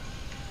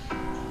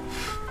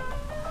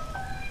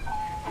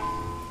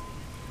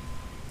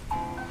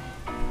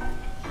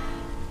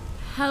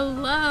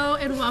Hello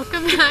and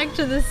welcome back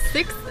to the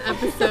 6th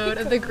episode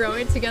of the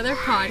Growing Together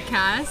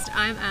podcast.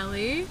 I'm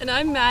Ellie. And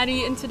I'm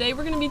Maddie, and today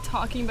we're going to be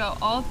talking about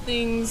all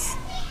things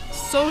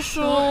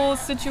social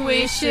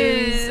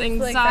situations,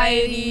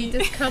 anxiety,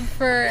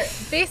 discomfort,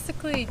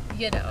 basically,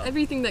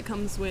 everything that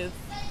comes with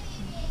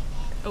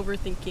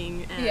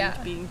overthinking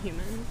and being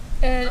human.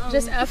 And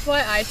just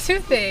FYI, two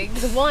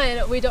things.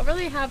 One, we don't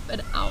really have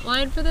an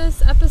outline for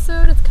this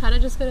episode. It's kind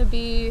of just going to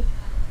be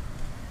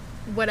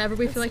whatever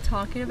we feel like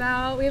talking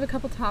about. We have a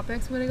couple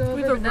topics we're going to go over.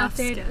 We have a rough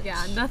sketch.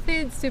 Yeah,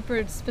 nothing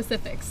super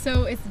specific.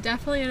 So it's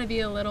definitely going to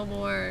be a little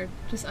more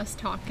just us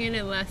talking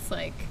and less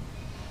like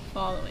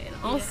following.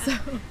 Also,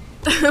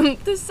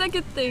 the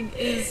second thing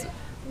is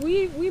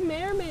we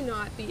may or may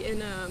not be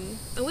in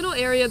a little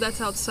area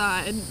that's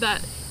outside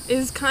that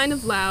is kind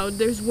of loud.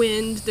 There's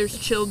wind, there's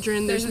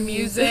children, there's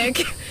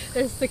music.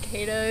 There's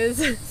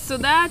cicadas. So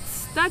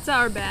that's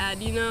our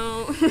bad, you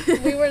know.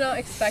 We were not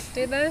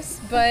expecting this,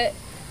 but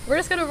we're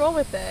just gonna roll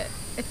with it.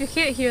 If you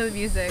can't hear the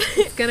music,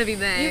 it's gonna be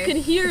May. You can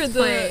hear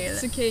the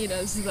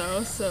cicadas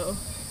though, so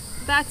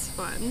that's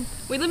fun.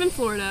 We live in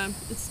Florida.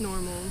 It's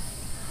normal.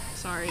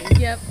 Sorry.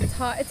 Yep, it's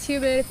hot, it's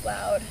humid, it's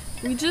loud.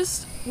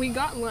 We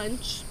got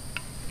lunch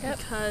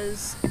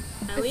because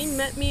Ellie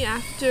met me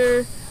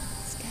after.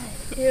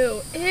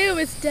 Ew,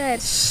 it's dead.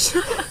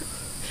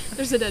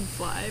 There's a dead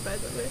fly, by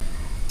the way.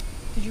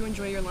 Did you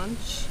enjoy your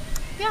lunch?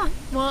 Yeah.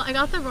 Well,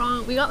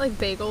 we got like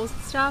bagels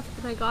and stuff,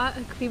 and I got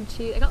a cream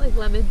cheese. I got like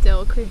lemon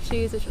dill cream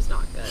cheese, which was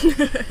not good.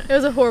 It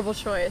was a horrible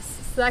choice,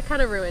 so that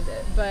kind of ruined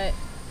it, but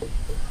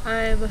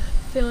I'm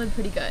feeling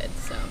pretty good,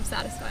 so I'm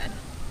satisfied.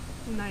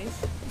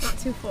 Nice. Not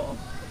too full.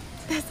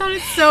 That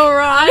sounded so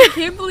wrong. I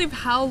can't believe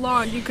how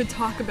long you could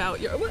talk about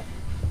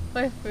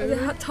my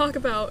food. Talk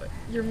about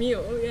your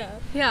meal, yeah.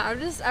 Yeah,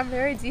 I'm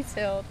very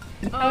detailed.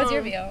 How was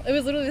your meal? It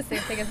was literally the same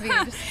thing as me,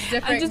 just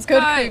different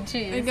cream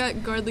cheese. I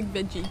got garlic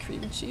veggie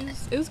cream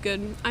cheese. It was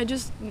good. I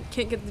just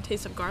can't get the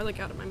taste of garlic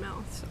out of my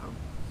mouth, so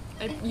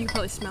you can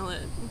probably smell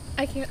it.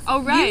 I can't.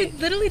 Oh, right. You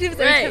literally do this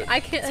every time. I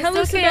can't. Tell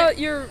us about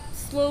your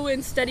slow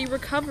and steady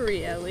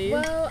recovery, Ellie.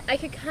 Well, I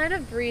could kind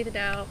of breathe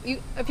now.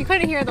 If you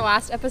couldn't hear in the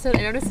last episode,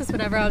 I noticed this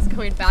whenever I was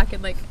going back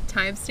and like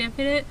time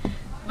stamping it.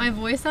 My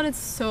voice sounded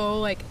so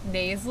like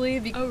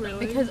nasally. Oh,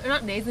 really? Or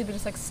not nasally, but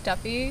just like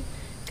stuffy.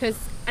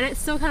 And it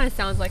still kind of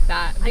sounds like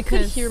that. I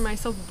could hear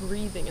myself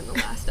breathing in the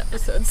last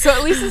episode, so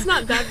at least it's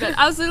not that bad.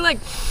 I was literally like,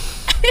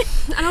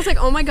 and I was like,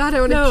 oh my god,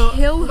 I want to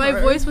kill her. My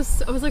voice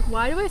was, I was like,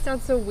 why do I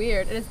sound so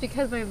weird? And it's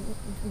because my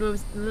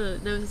nose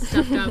is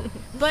stuffed up.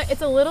 But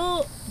it's a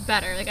little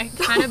better. Like I can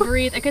kind of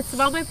breathe. I could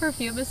smell my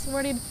perfume this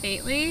morning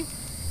faintly,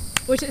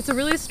 which it's a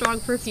really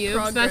strong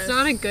perfume, so that's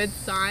not a good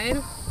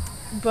sign.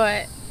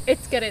 But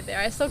it's getting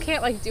there. I still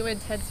can't like do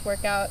intense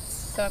workouts,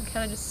 so I'm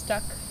kind of just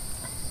stuck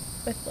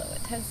with low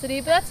intensity,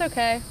 but that's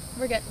okay.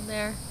 We're getting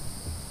there.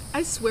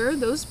 I swear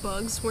those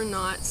bugs were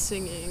not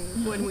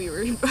singing when we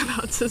were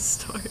about to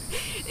start.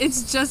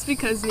 It's just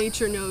because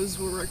nature knows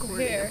we're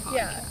recording a podcast.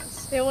 Yeah,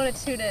 they want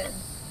to tune in.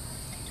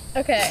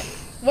 Okay,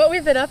 what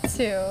we've been up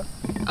to.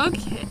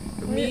 Okay,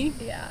 me?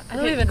 Yeah, I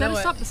don't even know. You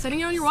gotta stop setting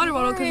it on your water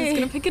bottle because it's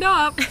gonna pick it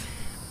up.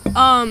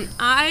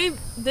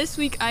 This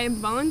week I am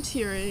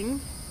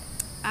volunteering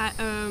at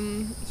a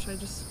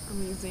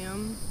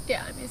museum.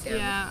 Yeah, a museum.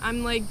 Yeah,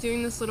 I'm like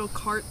doing this little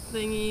cart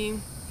thingy,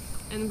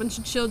 and a bunch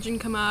of children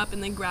come up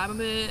and they grab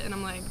it, and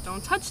I'm like,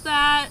 don't touch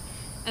that.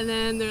 And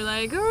then they're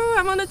like, oh,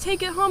 I want to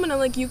take it home, and I'm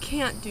like, you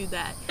can't do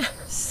that.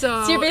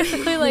 So you're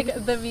basically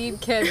like the mean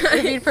kid,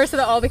 the mean person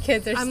that all the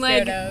kids are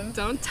scared of. Like,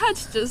 don't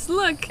touch, just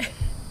look.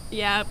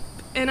 Yeah,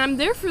 and I'm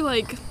there for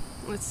like,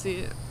 let's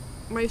see,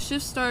 my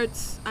shift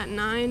starts at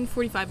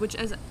 9:45, which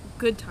is a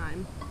good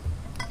time,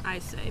 I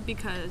say,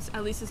 because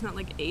at least it's not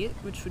like 8,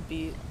 which would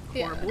be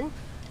horrible. Yeah.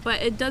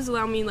 But it does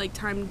allow me like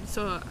time,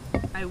 so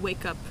I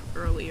wake up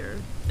earlier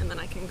and then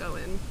I can go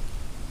in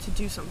to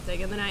do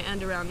something, and then I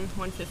end around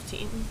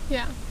 1:15.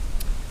 Yeah.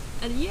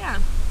 And yeah,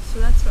 so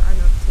that's what I'm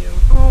up to.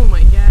 Oh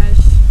my gosh.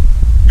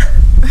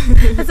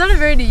 That's not a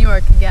very New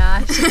York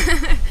gosh.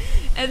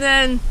 And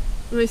then,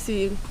 let me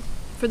see,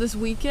 for this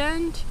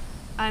weekend,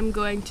 I'm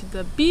going to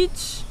the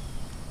beach,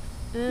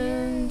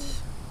 and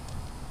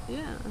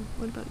yeah,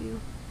 what about you?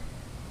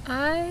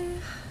 I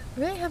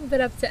really haven't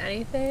been up to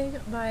anything.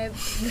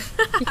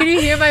 Can you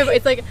hear my voice?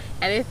 It's like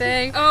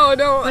anything. Oh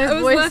no, my I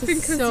was voice laughing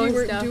because you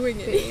weren't doing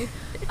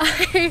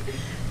it.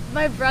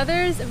 My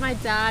brothers and my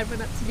dad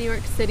went up to New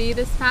York City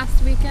this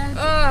past weekend,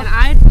 and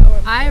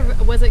I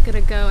wasn't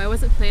gonna go. I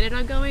wasn't planning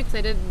on going because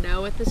I didn't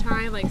know at the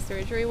time, like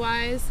surgery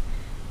wise,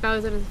 if I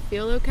was gonna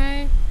feel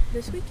okay.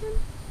 This weekend?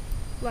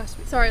 Last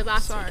week. Sorry,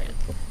 last weekend.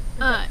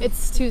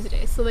 It's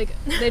Tuesday, so like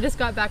they just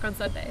got back on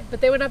Sunday, but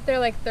they went up there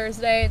like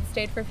Thursday and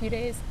stayed for a few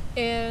days,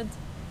 and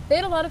they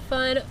had a lot of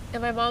fun,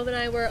 and my mom and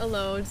I were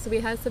alone, so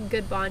we had some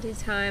good bonding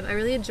time. I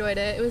really enjoyed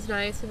it. It was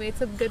nice. We made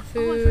some good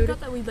food. Oh, I forgot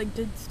that we like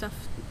did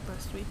stuff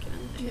last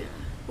weekend. Yeah.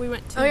 We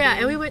went tubing. Oh yeah,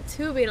 and we went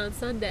tubing on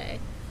Sunday.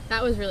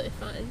 That was really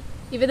fun,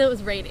 even though it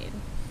was raining.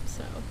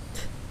 So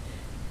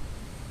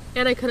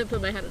And I couldn't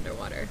put my head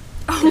underwater.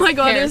 Oh my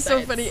god, it was so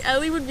Parasites. funny.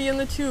 Ellie would be in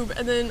the tube,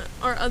 and then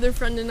our other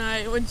friend and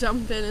I would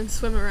jump in and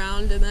swim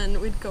around, and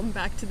then we'd come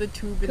back to the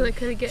tube and I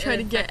couldn't get try an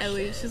to get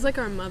Ellie. infection. She's like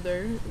our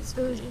mother. It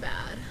was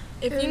bad.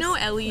 If It you know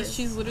was Ellie, nice.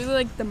 she's literally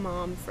like the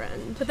mom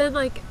friend. But then,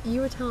 like, you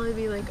were telling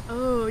me, like,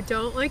 oh,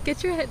 don't, like,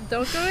 get your head,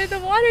 don't go in the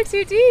water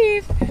too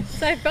deep.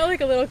 So I felt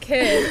like a little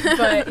kid.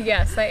 But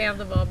yes, I am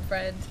the mom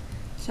friend.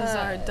 She's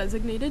our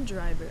designated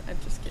driver. I'm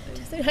just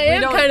kidding. I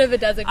am kind of a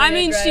designated I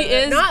mean, driver. she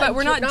is, but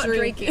we're not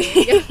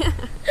drinking.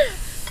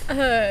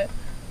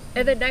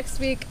 And then next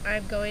week,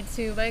 I'm going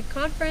to my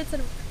conference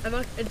in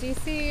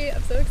DC.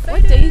 I'm so excited.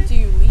 What day do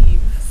you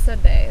leave?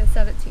 Sunday, the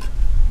 17th.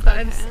 But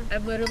Okay.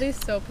 I'm literally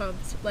so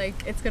pumped. Like,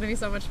 it's gonna be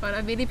so much fun.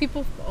 I'm meeting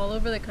people all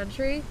over the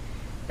country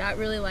that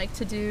really like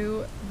to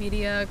do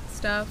media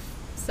stuff.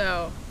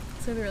 So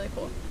it's gonna be really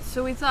cool.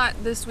 So we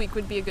thought this week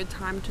would be a good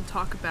time to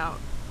talk about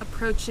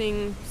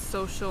approaching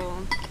social.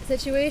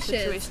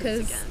 Situations, because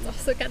again. it's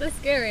also kind of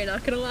scary.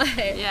 Not gonna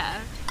lie.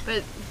 Yeah,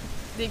 but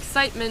the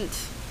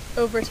excitement.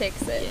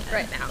 Overtakes it Yeah.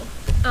 right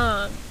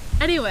now.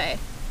 Anyway,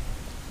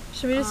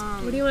 should we just?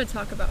 What do you want to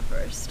talk about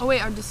first? Oh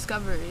wait, our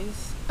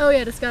discoveries. Oh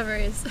yeah,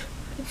 discoveries.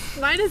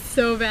 Mine is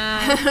so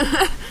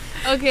bad.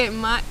 Okay,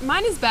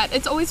 mine is bad.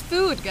 It's always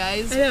food,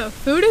 guys. I know.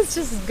 Food is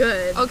just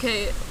good.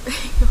 Okay.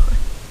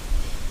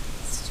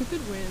 Stupid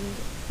wind.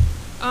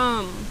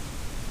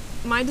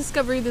 My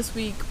discovery this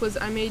week was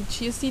I made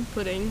chia seed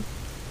pudding,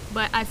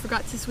 but I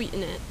forgot to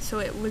sweeten it, so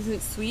it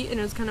wasn't sweet and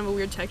it was kind of a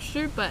weird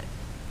texture, but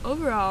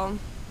overall,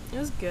 it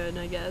was good,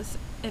 I guess,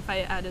 if I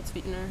added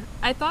sweetener.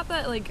 I thought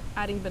that, like,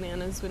 adding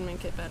bananas would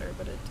make it better,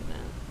 but it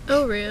didn't.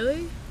 Oh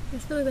really? I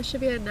just feel like that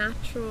should be a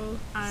natural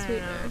I don't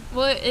sweetener. know.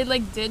 Well, it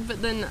like did,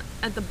 but then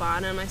at the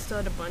bottom I still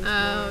had a bunch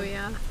Oh more.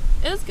 yeah.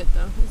 It was good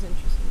though. It was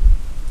interesting.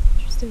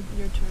 Interesting.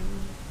 Your turn.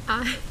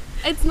 I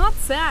It's not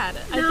sad.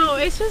 No,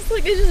 it's just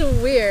like, it's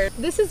just weird.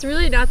 This is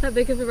really not that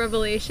big of a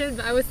revelation,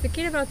 but I was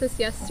thinking about this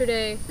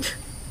yesterday.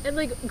 And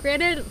like,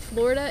 granted,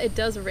 Florida, it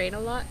does rain a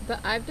lot, but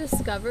I've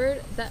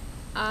discovered that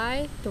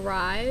I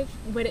thrive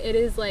when it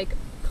is like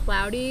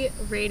cloudy,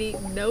 rainy,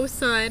 no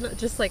sun,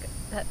 just like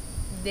that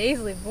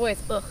nasally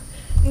voice. Ugh.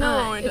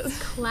 No, it it's doesn't.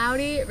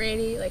 cloudy,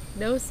 rainy, like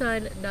no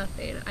sun,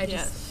 nothing. I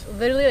just Yes.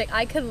 literally, like,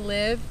 I can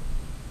live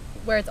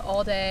where it's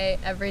all day,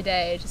 every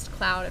day, just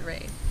cloud and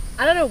rain.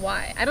 I don't know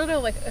why. I don't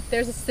know, like, if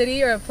there's a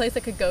city or a place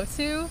I could go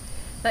to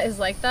that is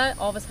like that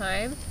all the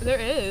time. There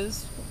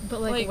is. But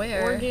like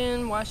where?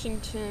 Oregon,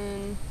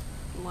 Washington,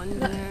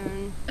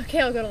 London. Okay,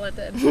 I'll go to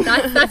London.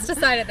 That's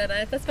decided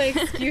then. That's my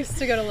excuse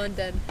to go to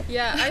London.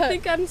 Yeah, I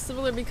think I'm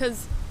similar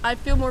because I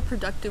feel more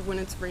productive when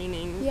it's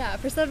raining. Yeah,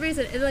 for some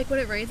reason, and like when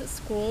it rains at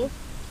school,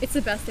 it's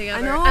the best thing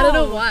ever. know. I don't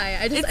know why.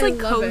 It's I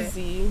like love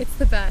cozy. It's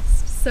the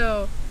best.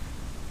 So,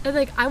 and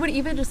like I would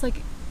even just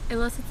like,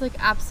 unless it's like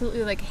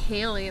absolutely like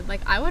hailing,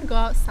 like I would go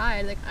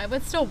outside. Like I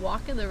would still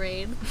walk in the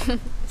rain.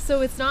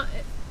 So it's not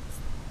gonna.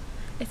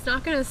 It was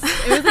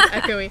like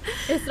echoey.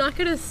 It's not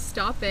gonna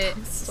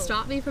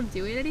stop me from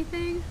doing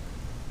anything.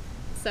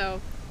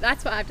 So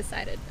that's what I've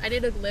decided. I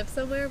need to live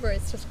somewhere where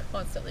it's just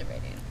constantly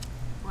raining.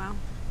 Wow.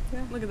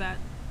 Yeah. Look at that.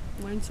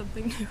 Learn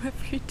something new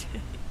every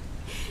day.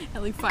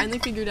 Ellie finally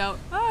figured out,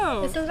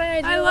 oh, This is my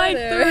ideal I like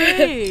weather. the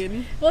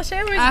rain. Well, she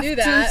always After knew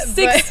that.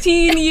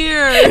 16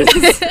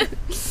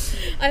 years.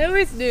 I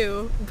always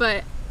knew,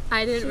 but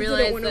I didn't She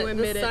realize didn't want to that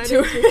admit the it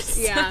sun to is- herself.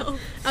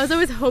 Yeah, I was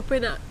always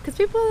hoping that, because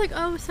people are like,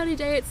 "Oh, sunny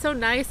day, it's so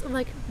nice." I'm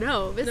like,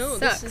 "No, this No,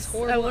 sucks. this is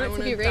horrible. I want it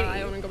to be rainy." die.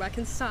 I want to go back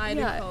inside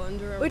Yeah. and fall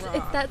under a Which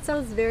rock. that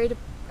sounds very.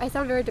 I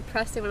sound very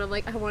depressing when I'm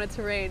like, I want it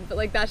to rain, but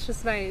like that's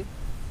just my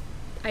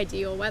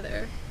ideal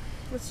weather.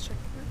 Let's check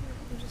that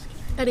out. I'm just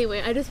kidding.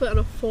 Anyway, I just went on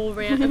a full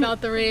rant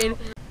about the rain.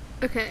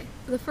 Okay,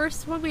 the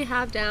first one we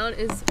have down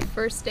is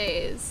first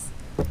days.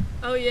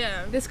 Oh,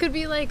 yeah. This could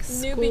be like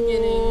New school,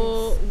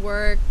 beginnings.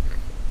 work,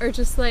 or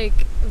just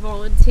like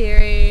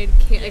volunteering,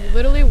 like Yeah.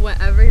 literally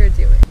whatever you're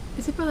doing.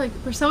 These people are like,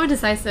 we're so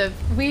indecisive.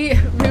 We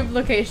moved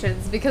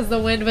locations because the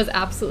wind was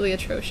absolutely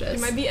atrocious.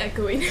 It might be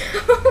echoing.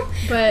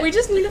 But- we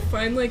just need to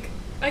find, like,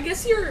 I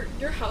guess your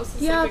house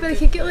is yeah, like a but it good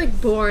could get like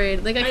place.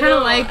 boring. Like I I kind of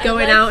know, like I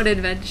going like- out and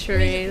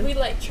adventuring. We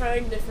like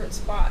trying different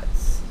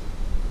spots.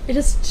 It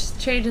just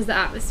changes the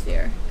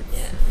atmosphere. It's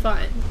Yeah.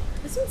 fun.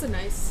 This one's a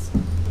nice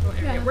little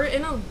area. Yeah. We're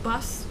in a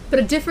bus. But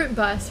a different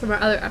bus from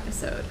our other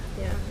episode.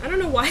 Yeah. I don't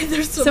know why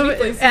there's so So many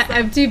places.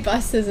 empty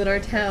buses in our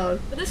town.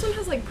 But this one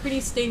has like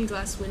pretty stained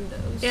glass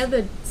windows. And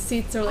the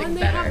seats are like and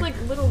they better. have like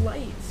little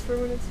lights for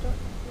when it's dark.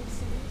 Can you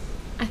see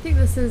I think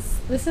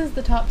this is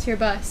the top tier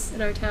bus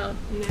in our town.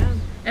 these? Yeah.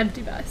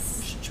 Empty We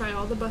bus. should try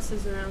all the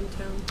buses around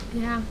town.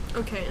 Yeah.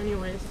 Okay,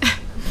 anyways.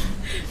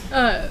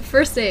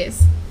 First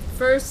days.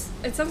 First,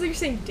 it sounds like you're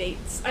saying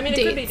dates. I mean,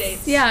 it could be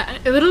dates. Yeah,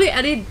 literally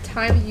any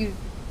time you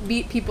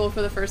meet people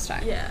for the first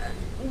time. Yeah.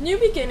 New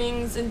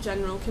beginnings in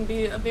general can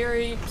be a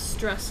very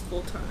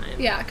stressful time.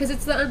 Yeah, because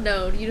it's the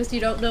unknown. You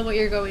don't know what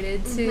you're going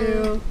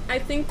into. I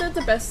think that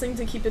the best thing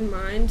to keep in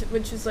mind,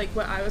 which is like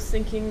what I was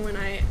thinking when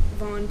I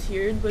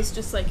volunteered, was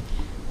just like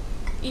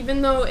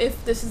even though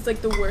if this is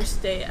like the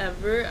worst day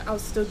ever, I'll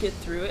still get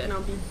through it and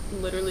I'll be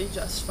literally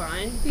just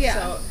fine. Yeah.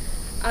 So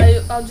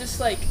I'll just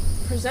like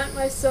present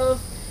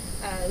myself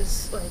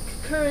as like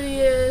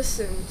courteous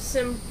and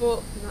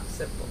simple, not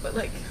simple, but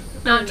like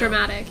Not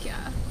dramatic,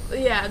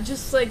 yeah,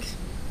 just like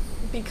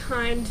be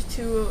kind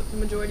to the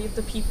majority of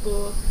the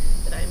people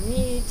that I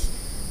meet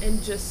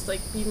and just like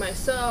be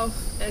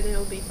myself and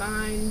it'll be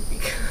fine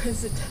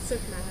because it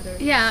doesn't matter.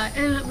 Yeah,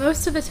 and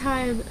most of the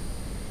time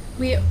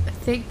we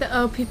think that,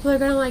 oh, people are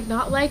gonna like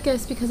not like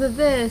us because of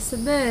this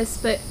and this,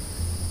 but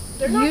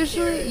They're not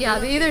usually, caring. yeah,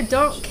 they either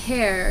don't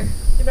care.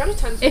 The amount of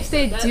times If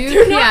they do,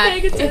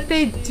 if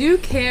they do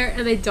care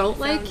and they don't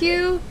like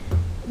you,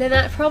 then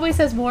that probably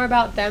says more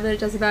about them than it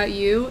does about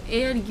you.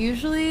 And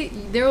usually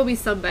there will be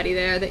somebody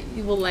there that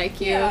will like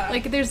you. Yeah.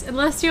 Like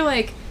unless you're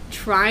like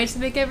trying to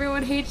make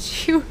everyone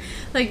hate you,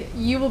 like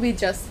you will be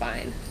just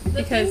fine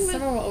because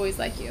someone will always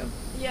like you.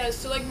 Yeah,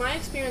 so like my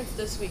experience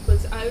this week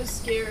was I was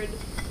scared.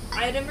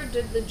 I never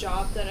did the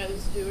job that I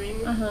was doing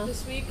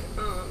this week,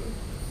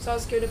 so I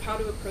was scared of how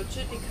to approach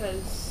it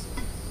because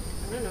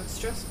I don't know, it's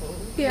stressful.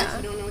 Yeah.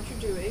 You don't know what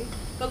you're doing.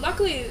 But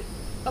luckily,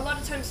 a lot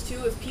of times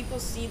too, if people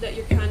see that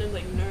you're kind of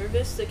like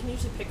nervous, they can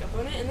usually pick up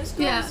on it. And this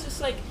girl was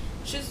just like,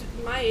 she's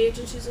my age,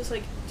 and she's just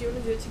like, "Do you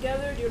want to do it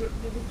together? Do you want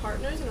to be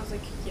partners?" And I was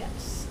like,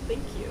 "Yes,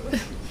 thank you."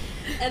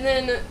 And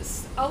then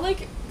I'll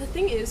like, the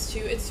thing is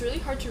too, it's really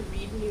hard to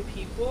read new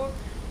people,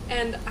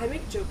 and I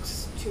make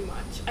jokes too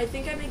much. I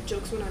think I make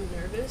jokes when I'm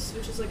nervous,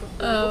 which is like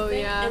a horrible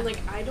thing. Yeah. And like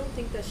I don't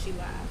think that she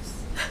laughs.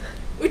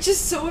 Which is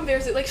so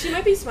embarrassing. Like, she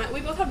might be smiling.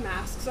 We both have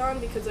masks on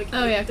because, like,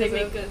 they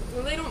make us...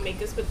 Well, they don't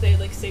make us, but they,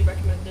 like, say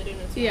recommended,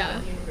 and it's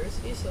at the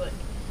university, so, like...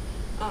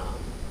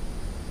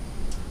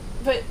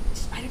 But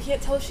I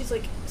can't tell if she's,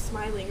 like,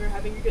 smiling or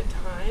having a good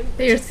time.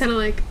 They're just kind of,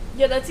 like...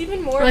 Yeah, that's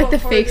even more like of a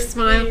the fake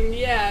smile. thing.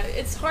 Yeah,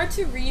 it's hard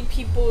to read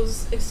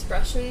people's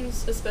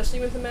expressions,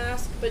 especially with a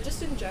mask, but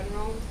just in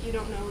general, you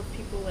don't know if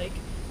people, like,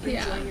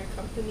 enjoying your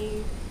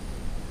company.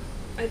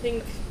 I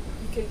think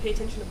you can pay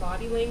attention to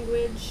body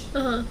language.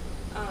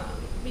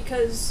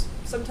 Because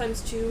sometimes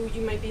too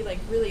you might be like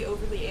really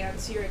overly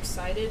antsy or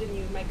excited and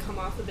you might come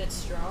off a bit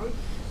strong.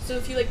 So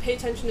if you like pay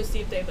attention to see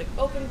if they have like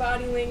open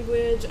body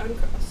language,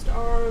 uncrossed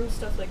arms,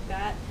 stuff like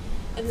that,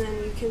 and then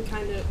you can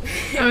kind of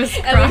I was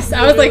crossing.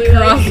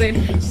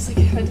 Just like,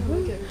 I don't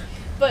look at me.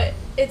 But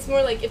it's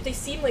more like if they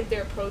seem like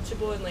they're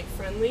approachable and like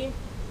friendly,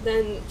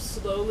 then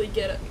slowly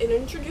get up and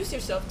introduce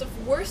yourself. The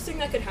worst thing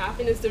that could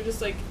happen is they're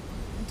just like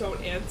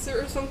don't answer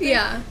or something.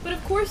 Yeah. But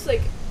of course,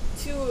 like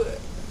to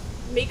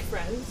make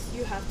friends,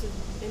 you have to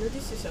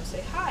introduce yourself.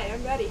 Say, "Hi,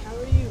 I'm Betty. How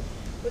are you?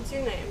 What's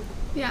your name?"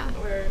 Yeah.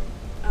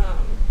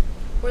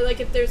 Or like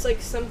if there's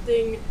like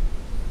something,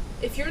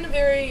 if you're in a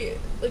very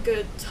like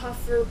a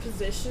tougher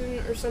position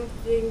or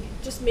something,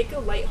 just make a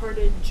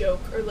lighthearted joke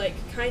or like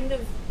kind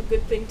of a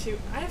good thing too.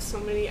 I have so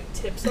many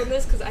tips on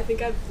this because I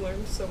think I've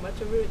learned so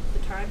much over the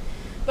time.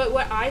 But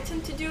what I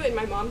tend to do, and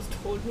my mom's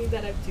told me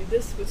that I do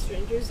this with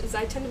strangers, is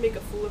I tend to make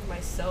a fool of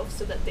myself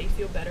so that they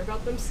feel better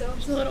about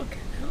themselves. There's a little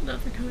held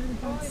up for coming in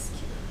the Oh, bus. it's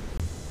cute.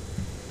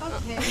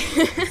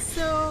 Okay,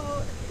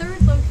 so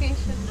third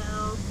location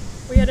now.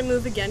 We had to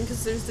move again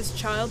because there's this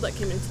child that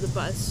came into the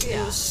bus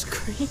and was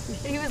screaming.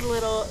 He was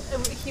little,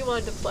 and he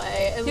wanted to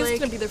play. And He was like,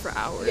 gonna be there for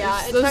hours.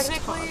 Yeah, and Those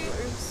technically,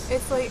 toddlers.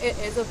 it's like, it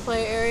is a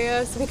play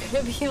area, so we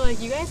couldn't be like,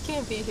 you guys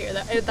can't be here.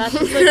 That's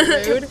just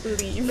like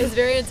rude. Leave. It's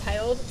very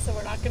entitled, so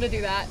we're not gonna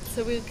do that.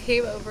 So we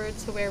came over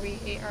to where we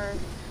ate our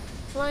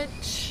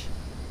lunch.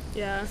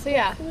 Yeah. So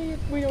yeah,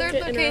 we don't third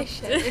get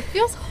location. interrupted. It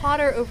feels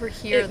hotter over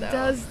here, though. It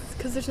does,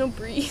 because there's no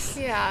breeze.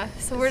 Yeah,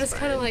 so we're just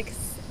kind of like,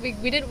 we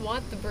didn't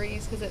want the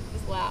breeze because it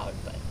was loud,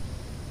 but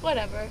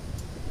whatever.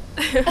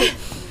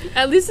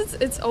 At least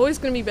it's always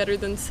going to be better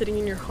than sitting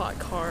in your hot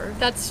car.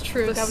 That's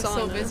true. The That was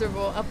so sauna.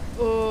 miserable.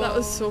 That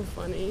was so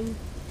funny.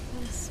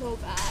 That was so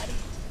bad.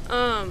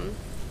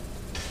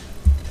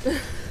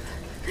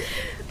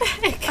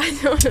 I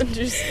don't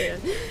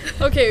understand.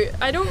 Okay,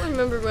 I don't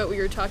remember what we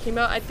were talking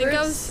about. I think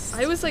I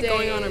was like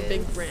going on a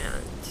big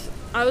rant.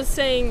 I was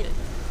saying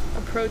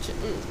approach it.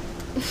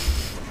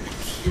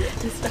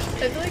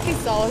 I feel like he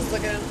saw us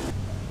looking at him.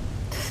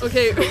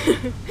 Okay.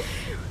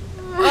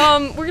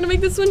 We're gonna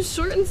make this one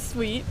short and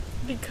sweet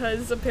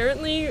because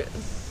apparently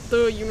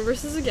the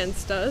universe is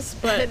against us,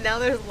 but And now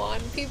there's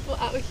lawn people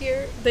out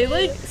here. they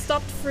like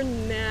stopped for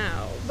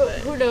now. But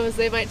who knows?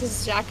 They might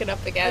just jack it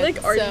up again. I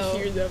like already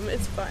hear them.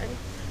 It's fine.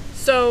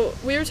 So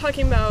we were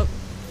talking about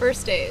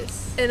first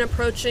days and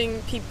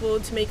approaching people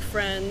to make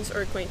friends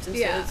or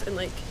acquaintances and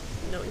like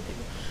knowing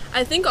people.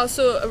 I think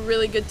also a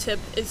really good tip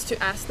is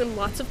to ask them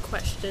lots of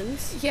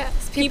questions.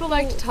 Yes, people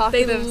like to talk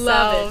they to themselves.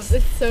 love it.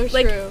 It's so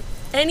Like, true.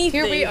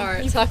 Anything. Here we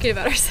are talking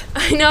about ourselves.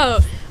 I know,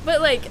 but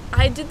like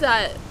I did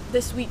that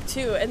this week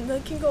too, and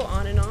that can go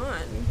on and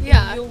on.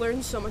 Yeah. You'll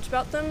learn so much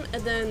about them,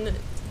 and then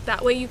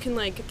that way you can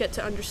like get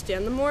to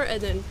understand them more. And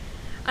then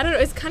I don't know,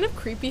 it's kind of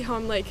creepy how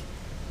I'm like,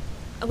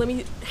 let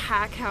me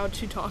hack how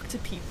to talk to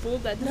people.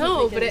 That doesn't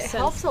No, make but any it sense,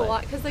 helps a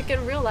lot because like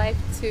in real life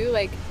too.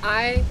 Like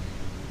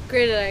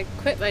granted I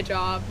quit my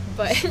job,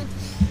 but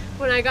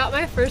when I got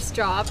my first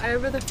job, I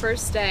remember the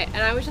first day,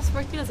 and I was just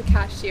working as a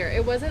cashier.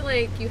 It wasn't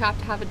like you have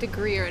to have a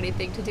degree or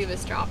anything to do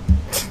this job,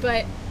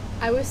 but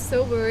I was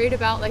so worried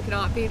about like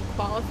not being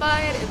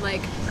qualified and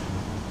like.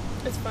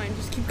 It's fine.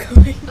 Just keep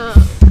going.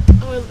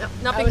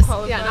 Not being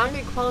qualified. Yeah, not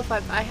being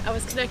qualified. But I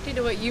was connecting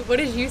to what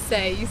did you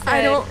say? You said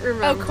I don't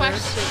remember. Oh,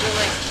 question. You're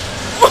like.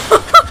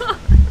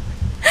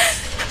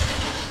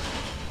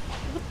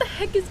 What the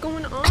heck is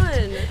going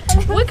on?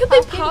 What could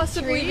they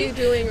possibly be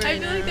doing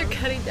right now? I feel like they're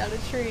cutting down a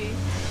tree.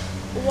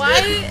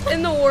 Why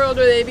in the world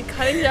would they be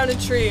cutting down a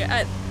tree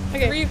at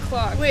 3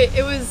 o'clock? Wait,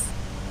 I was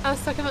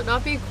talking about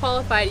not being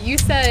qualified. You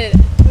said,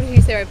 what did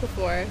you say right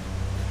before?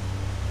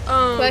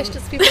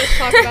 Questions people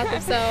talk about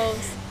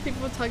themselves.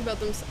 People talk about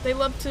themselves. They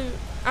love to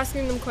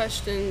asking them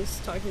questions,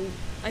 talking.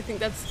 I think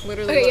that's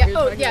literally what you're you're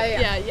talking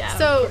about. Yeah.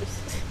 So,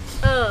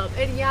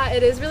 and yeah,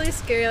 it is really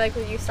scary, like,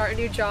 when you start a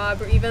new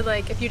job, or even,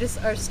 like, if you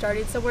just are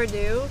starting somewhere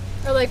new,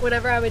 or, like,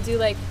 whenever I would do,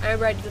 like, I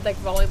remember I did, like,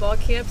 volleyball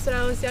camps when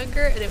I was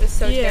younger, and it was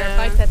so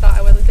terrifying, because I thought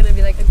I wasn't going to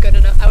be, like, I was going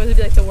to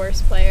be, like, the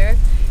worst player.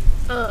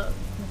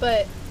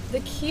 But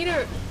the key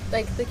to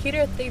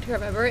thing to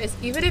remember is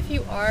even if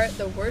you are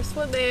the worst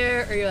one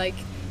there, or you're, like,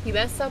 you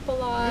mess up a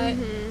lot,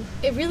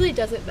 it really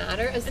doesn't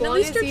matter as long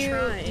as you're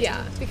trying.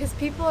 Yeah, because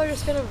people are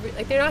just gonna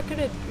they're not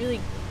gonna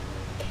really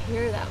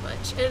care that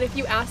much. And if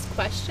you ask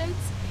questions,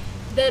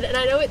 then, and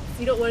I know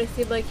you don't want to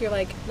seem like you're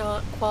like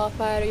not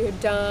qualified or you're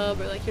dumb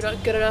or like you're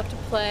not good enough to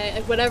play,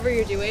 like whatever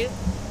you're doing.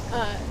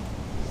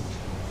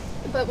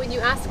 But when you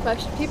ask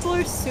questions, people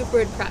are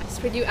super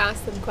impressed when you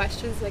ask them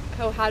questions like,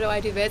 oh, how do I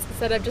do this,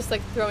 instead of just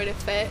like throwing a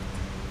fit.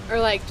 Or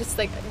like just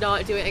like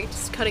not doing it,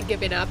 just kind of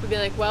giving up and be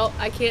like, well,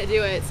 I can't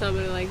do it, so I'm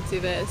gonna like do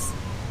this.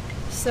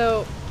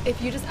 So if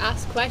you just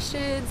ask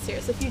questions,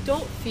 seriously, if you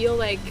don't feel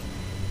like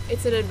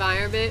it's an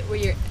environment where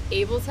you're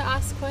able to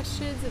ask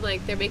questions and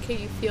like they're making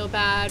you feel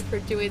bad for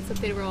doing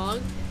something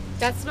wrong,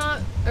 that's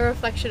not a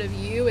reflection of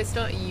you. It's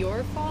not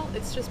your fault.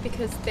 It's just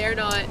because they're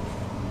not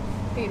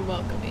being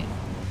welcoming.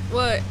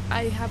 Well,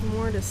 I have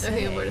more to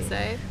say. Okay, more to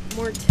say.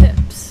 More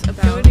tips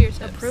about your tips.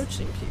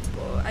 Approaching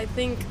people. I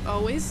think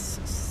always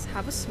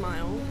have a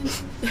smile.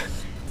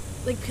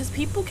 Like, because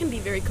people can be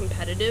very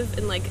competitive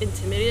and like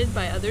intimidated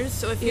by others,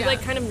 so if you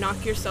like kind of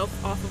knock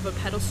yourself off of a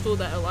pedestal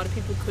that a lot of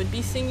people could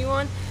be seeing you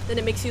on, then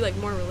it makes you like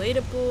more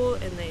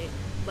relatable and they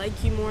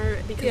like you more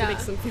because it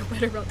makes them feel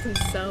better about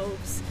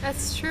themselves.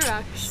 That's true,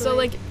 actually. So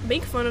like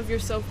make fun of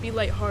yourself, be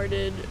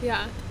lighthearted.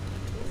 Yeah.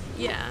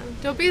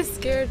 Don't be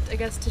scared, I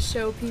guess, to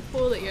show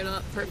people that you're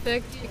not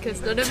perfect,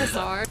 because none of us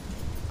are.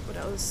 What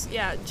else?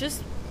 Yeah,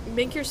 just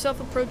make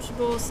yourself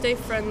approachable, stay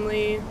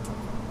friendly.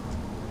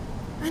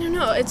 I don't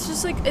know, it's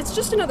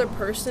just another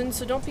person,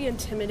 so don't be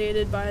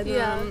intimidated by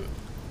them.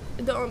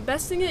 The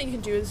best thing that you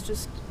can do is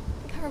just...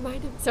 That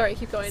reminded me. Sorry,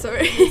 keep going.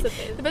 Sorry.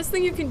 The best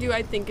thing you can do,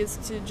 I think, is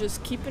to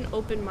just keep an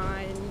open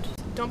mind.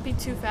 Don't be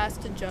too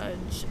fast to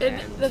judge.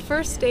 And the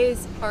first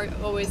days are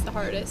always the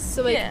hardest.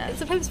 So, like,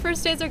 sometimes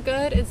first days are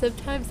good, and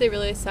sometimes they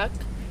really suck.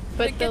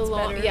 But it gets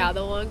better. Yeah,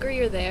 the longer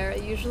you're there,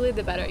 usually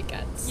the better it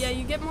gets. Yeah,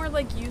 you get more,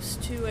 like,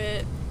 used to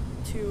it,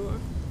 too.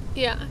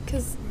 Yeah,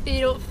 because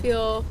you don't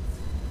feel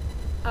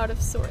out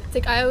of sorts.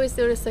 Like, I always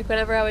noticed, like,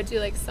 whenever I would do,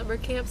 like, summer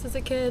camps as a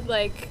kid,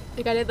 like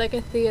I did, like,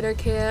 a theater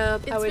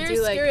camp. It's very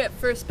scary at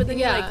first, but then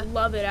you, like,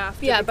 love it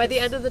after. Yeah, by the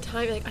end of the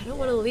time, you're like, I don't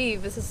want to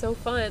leave. This is so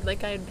fun.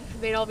 Like, I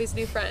made all these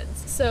new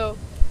friends. So,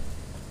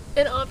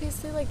 and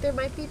obviously, like, there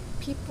might be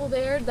people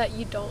there that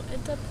you don't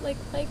end up, like,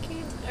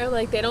 liking. Or,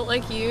 like, they don't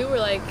like you, or,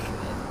 like,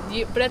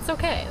 but it's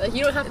okay. Like,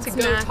 you don't have to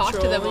go talk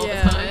to them all the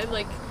time.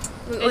 Like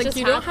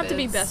you don't have to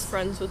be best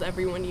friends with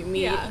everyone you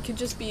meet. You could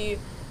just be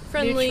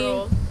friendly,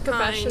 neutral,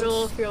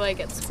 professional if you're like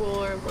at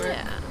school or work.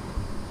 Yeah.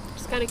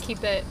 Just kind of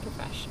keep it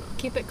professional.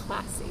 Keep it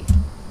classy.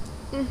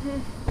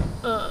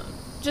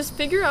 Just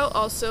figure out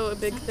also a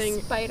big thing.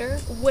 Spider?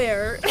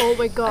 Where? Oh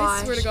my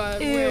gosh. I swear to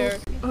God, Ew. where?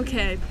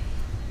 Okay.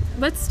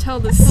 Let's tell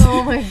this.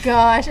 Oh my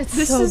gosh,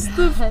 this so is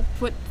bad.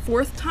 the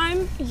fourth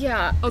time?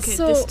 Yeah. Okay,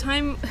 so this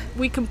time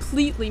we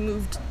completely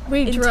moved.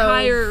 We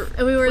drove,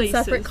 and we were places.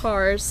 in separate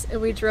cars, and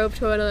we drove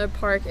to another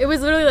park. It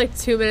was literally like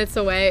 2 minutes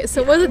away,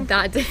 so it wasn't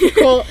that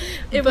difficult.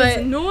 It was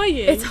annoying.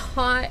 It's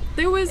hot.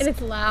 And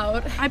it's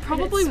loud. I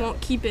probably won't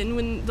keep in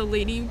when the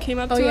lady came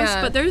up to us,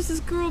 but there's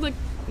this girl, like,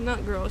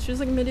 not girl, she was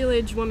like a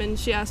middle-aged woman.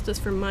 She asked us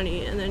for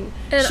money, and then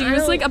she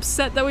was like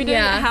upset that we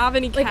didn't have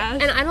any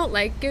cash. And I don't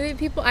like giving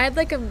people, I had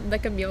like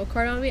a meal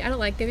card on me. I don't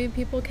like giving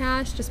people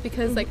cash just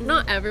because like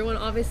not everyone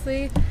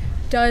obviously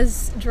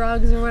does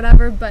drugs or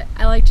whatever, but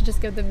I like to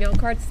just give them meal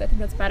cards because I think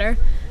that's better.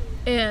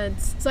 And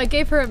so I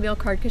gave her a meal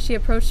card because she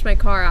approached my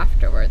car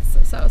afterwards.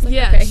 So I was like,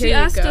 okay, here you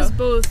go. She asked us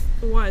both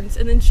once,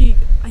 and then she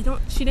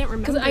didn't remember.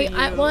 Because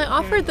I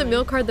offered the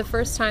meal card the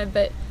first time,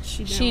 but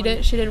she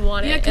didn't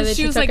want it. Yeah, because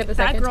she was like,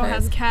 that girl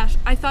has cash.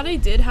 I thought I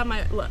didn't have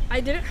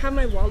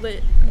my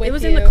wallet. It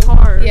was in the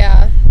car.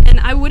 Yeah. And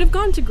I would have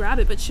gone to grab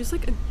it, but she was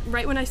like,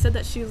 right when I said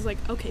that, she was like,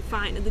 okay,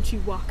 fine, and then she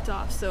walked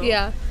off. So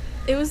yeah,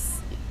 it was.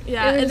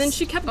 Yeah, and then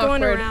she kept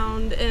going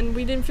around, and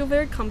we didn't feel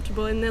very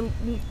comfortable, and then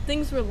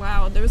things were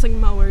loud. There was, like,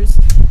 mowers.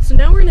 So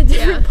now we're in a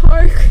different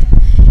park.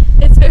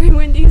 It's very very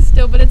windy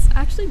still, but it's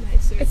actually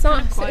nicer. It's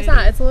not.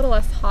 It's a little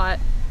less hot.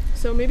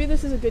 So maybe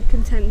this is a good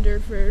contender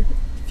for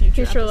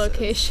future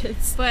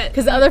locations. But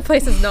because the other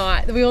place is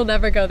not. We will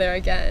never go there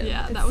again.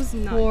 Yeah, that was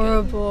not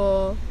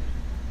horrible. Good.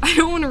 I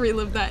don't want to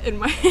relive that in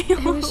my life.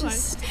 It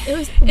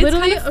was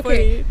literally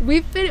okay.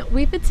 We've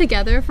been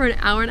together for an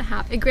hour and a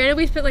half, and granted,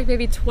 we spent like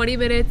maybe 20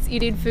 minutes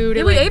eating food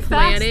and we like ate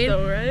planning. Fast,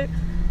 though, right?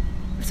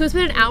 So it's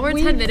been an hour and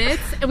 10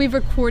 minutes, and we've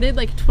recorded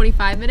like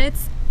 25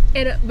 minutes,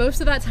 and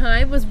most of that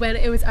time was when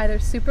it was either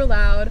super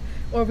loud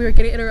or we were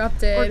getting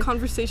interrupted, or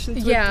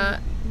conversations with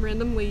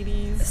random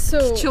ladies,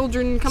 so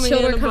children coming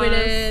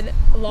in,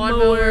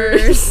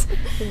 lawnmowers,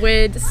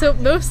 wind. So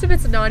most of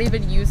it's not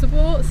even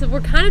usable. So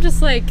we're kind of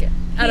just like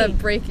at a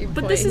breaking point.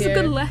 But this is here.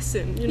 a good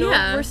lesson, you know.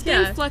 We're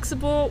staying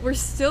flexible. We're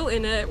still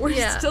in it. We're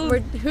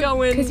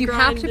going. Because you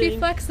have to be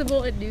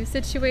flexible in new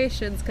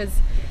situations. Because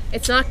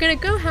it's not gonna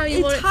go how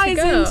you want it to go. It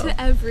ties into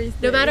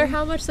everything. No matter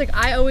how much, like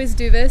I always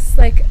do this,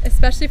 like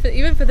especially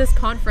even for this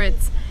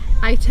conference.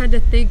 I tend to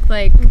think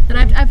like, and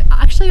I've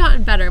actually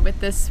gotten better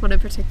with this one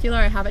in particular.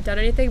 I haven't done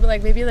anything, but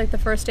like maybe like the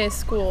first day of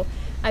school,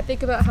 I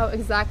think about how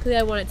exactly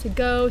I want it to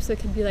go, so it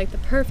can be like the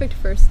perfect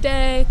first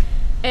day.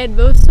 And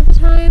most of the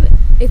time,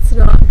 it's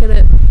not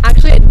gonna.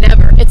 Actually, it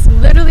never. It's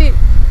literally.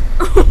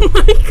 Oh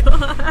my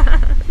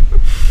god.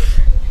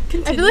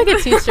 Continue. I feel like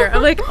a teacher.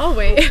 I'm like, oh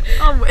wait.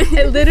 Oh wait.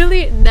 It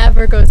literally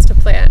never goes to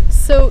plan.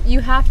 So you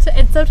have to,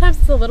 and sometimes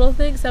it's a little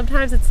thing.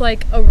 Sometimes it's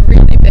like a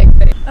really big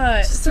thing.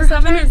 So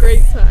having a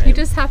great time. You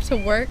just have to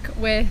work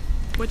with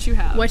what you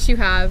have.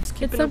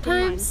 And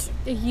sometimes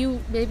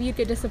maybe you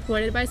get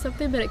disappointed by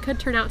something, but it could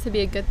turn out to be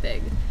a good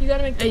thing. You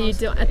gotta make the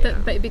most of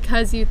it, but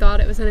because you thought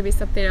it was gonna be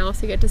something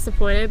else, you get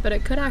disappointed, but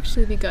it could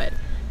actually be good.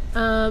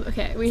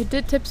 Okay, we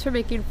did tips for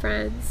making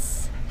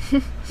friends.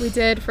 We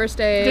did first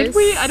days. Did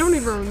we? I don't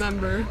even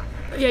remember.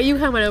 Yeah, you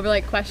kind of went over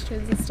like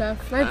questions and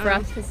stuff. My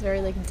breath is very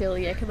like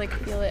dilly. I can like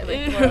feel it.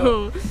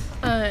 Ew.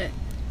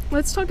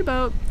 Let's talk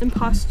about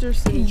imposter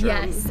syndrome.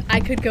 Yes, I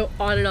could go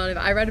on and on.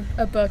 I read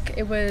a book.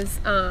 It was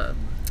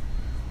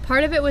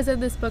part of it was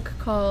in this book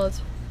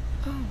called.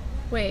 Oh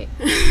wait.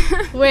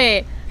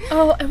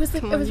 Oh, it was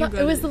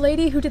the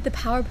lady who did the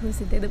power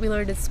posing thing that we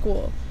learned at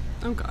school.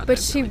 Oh god. But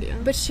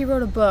she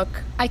wrote a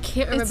book. I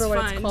can't remember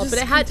what it's called, but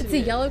it's a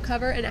yellow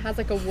cover and it has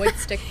like a wood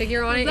stick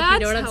figure on it. If you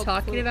know what I'm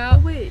talking about.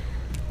 Oh, wait.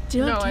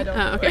 I don't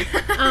know.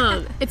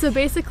 Okay. It's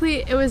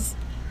basically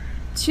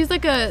she's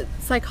like a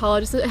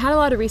psychologist. It had a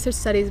lot of research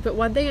studies, but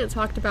one thing it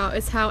talked about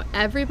is how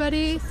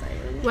everybody,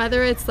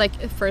 whether it's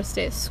like a first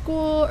day of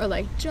school or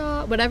like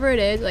job, whatever it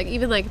is, like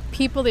even like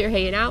people that you're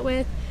hanging out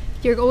with,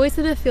 you're always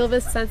gonna feel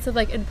this sense of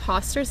like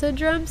imposter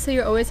syndrome. So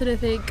you're always gonna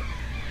think,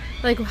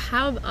 like,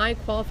 how am I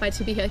qualified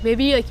to be here? Like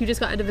maybe like you just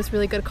got into this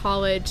really good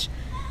college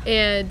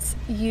and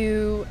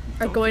you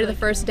are going to the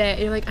first day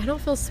and you're like, I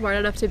don't feel smart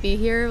enough to be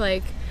here.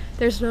 Like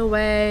there's no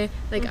way.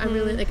 Like I'm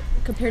really like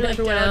compared to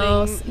everyone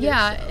else.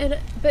 Yeah,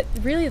 but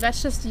really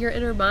that's just your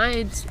inner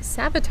mind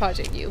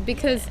sabotaging you,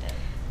 because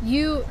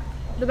you,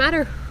 no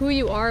matter who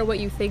you are, what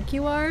you think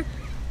you are,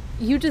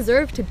 you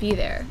deserve to be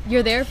there.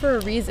 You're there for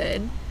a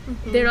reason.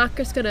 They're not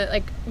just gonna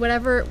like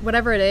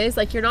whatever it is,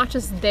 like you're not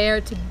just there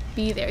to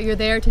be there. You're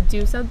there to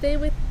do something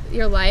with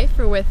your life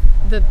or with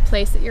the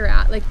place that you're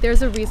at. Like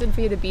there's a reason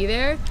for you to be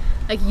there.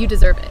 Like you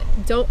deserve it.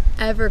 Don't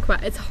ever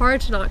it's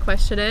hard to not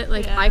question it.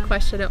 Like I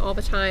question it all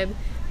the time,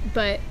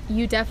 but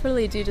you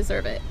definitely do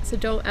deserve it. So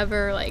don't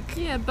ever like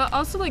but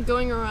also like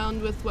going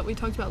around with what we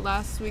talked about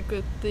last week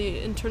with the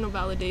internal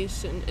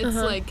validation. It's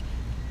like,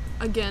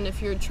 again,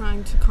 if you're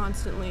trying to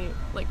constantly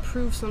like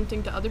prove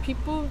something to other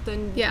people,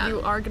 then you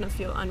are gonna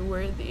feel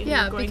unworthy.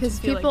 Yeah, because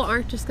people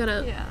aren't just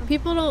gonna.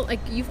 People don't like.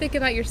 You think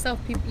about yourself.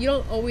 You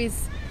don't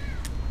always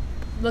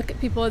look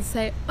at people and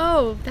say,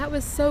 "Oh, that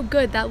was so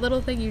good. That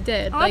little thing you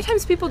did." A lot of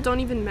times, people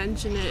don't even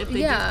mention it if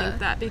they just think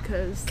that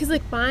because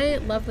like my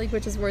love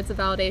language is words of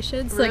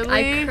validation. So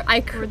really?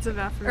 like words of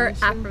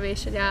affirmation. Or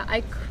affirmation. Yeah,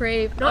 I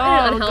crave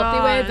not in an unhealthy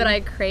way, but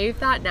I crave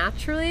that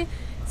naturally.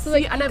 So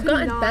like, and I've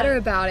gotten better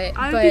about it.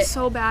 I would be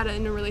so bad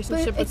in a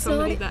relationship with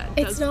somebody that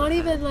does it's not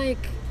even like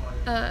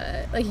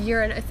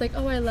it's like,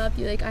 oh, I love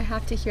you. Like I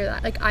have to hear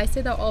that. Like I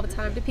say that all the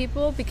time to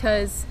people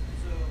because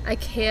I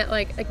can't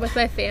like with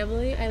my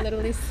family. I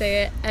literally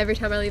say it every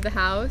time I leave the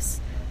house,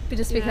 but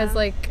just because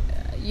like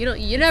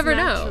you never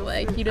know.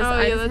 Like you just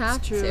I just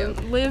have to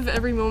live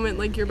every moment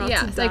like you're about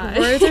to die. Like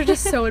words are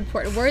just so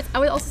important. Words. I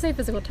would also say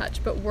physical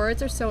touch, but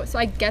words are so.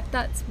 I get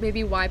that's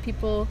maybe why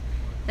people.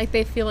 Like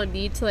they feel a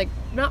need to like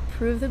not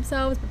prove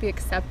themselves but be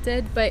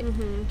accepted, but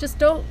just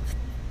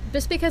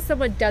because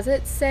someone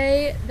doesn't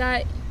say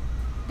that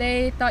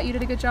they thought you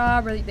did a good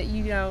job or that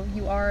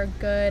you are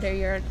good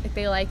or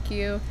they like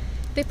you,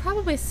 they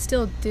probably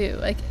still do.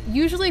 Like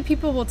usually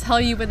people will tell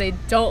you when they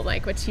don't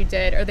like what you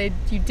did or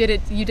you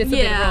did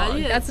something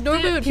wrong. That's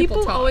normally what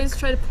people talk. Always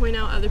try to point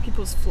out other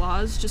people's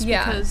flaws just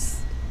because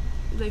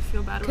they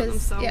feel bad about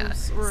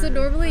themselves. So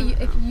normally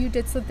if you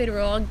did something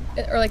wrong,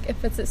 or like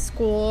if it's at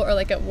school or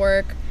like at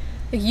work,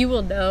 like you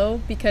will know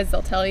because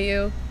they'll tell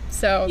you.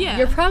 So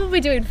you're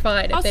probably doing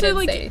fine if they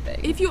didn't say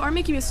anything. If you are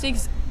making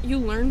mistakes, you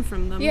learn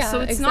from them. Yeah,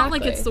 so it's not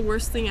like it's exactly. the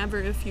worst thing ever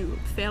if you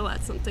fail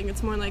at something.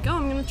 It's more like, oh,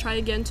 I'm going to try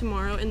again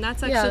tomorrow. And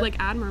that's actually, Yeah. like,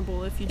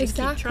 admirable if you just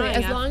keep Exactly.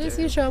 trying As long as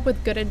you show up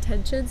with good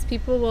intentions,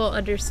 people will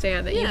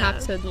understand that you have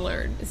to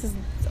learn. This is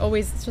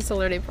always, it's just a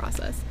learning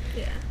process.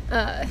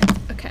 Yeah.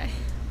 Okay.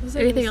 Was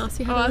there Anything else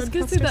you have? Oh, I was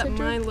going to say that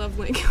my love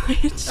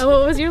language. Oh,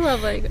 what was your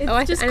love language? It's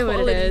I just know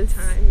what it quality is.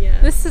 time,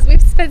 yeah.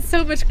 We've spent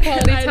so much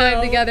quality I time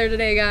know. together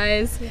today,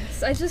 guys.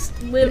 Yes, I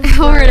just lived An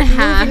hour and a moving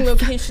half.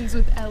 locations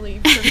with Ellie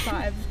for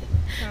 5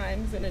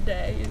 times in a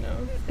day, you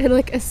know. In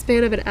like a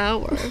span of an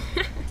hour.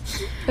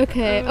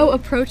 Okay.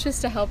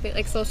 Approaches to helping,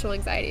 like social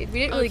anxiety.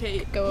 We didn't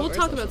really go over we'll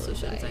talk about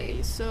social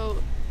anxiety.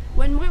 So,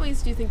 what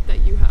ways do you think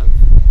that you have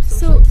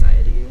social So,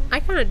 anxiety?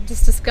 I kind of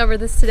just discovered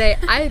this today.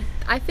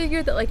 I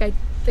figured that I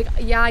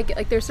get,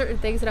 like there's certain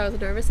things that I was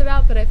nervous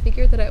about, but I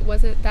figured that it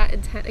wasn't that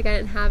intense. Like I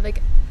didn't have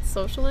like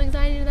social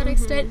anxiety to that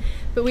extent.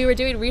 But we were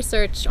doing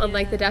research on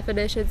like the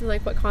definitions and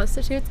like what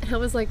constitutes, and I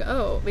was like,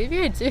 oh, maybe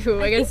I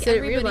do. I guess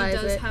didn't realize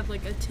everybody does it. have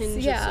like a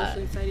tinge of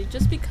social anxiety,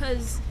 just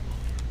because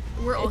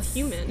we're all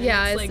human.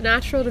 Yeah, it's like,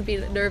 natural to be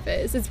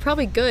nervous. It's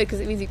probably good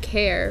because it means you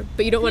care,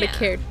 but you don't want to Yeah.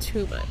 care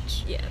too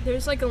much. Yeah,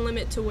 there's like a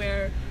limit to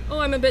where,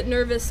 I'm a bit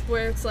nervous,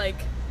 where it's like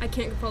I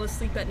can't fall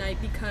asleep at night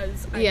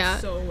because I'm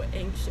so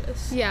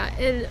anxious. Yeah,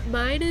 and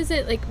mine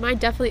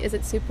definitely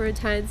isn't super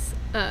intense.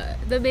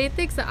 The main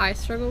things that I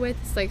struggle with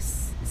is like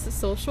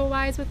social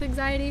wise with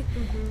anxiety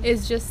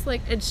is just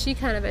like, and she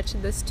kind of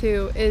mentioned this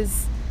too,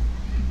 is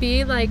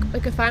being like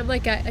if I'm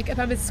if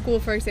I'm in school,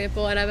 for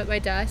example, and I'm at my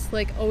desk,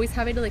 like always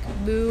having to like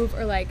move,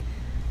 or like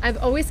I'm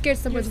always scared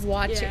someone's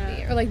watching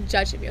me or like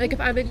judging me. Like if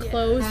I'm in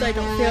clothes that I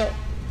don't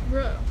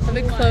feel, I'm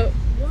in clothes.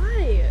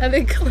 Why? I'm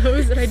in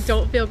clothes that I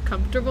don't feel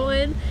comfortable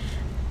in,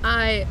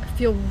 I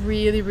feel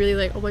really, really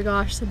like, oh my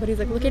gosh, somebody's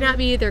like looking at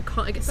me. They're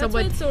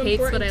someone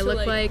hates what I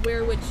look like.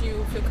 Wear what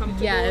you feel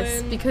comfortable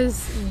Yes, in.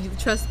 because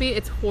trust me,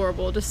 it's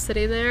horrible just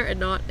sitting there and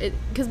not it.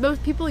 Because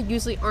most people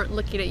usually aren't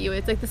looking at you.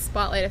 It's like the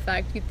spotlight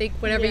effect. You think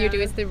whatever you're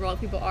doing is the wrong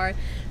people are.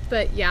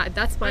 But yeah,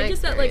 that's my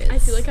experience. I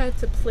feel like I have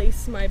to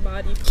place my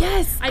body.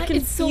 Yes, I can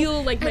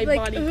feel like my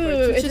body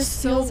parts, which is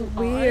so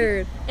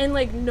weird. And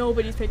like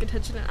nobody's paying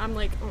attention. And I'm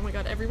like, oh my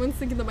god, everyone's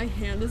thinking that my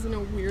hand is in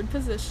a weird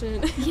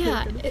position.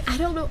 Yeah, I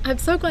don't know. I'm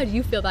so glad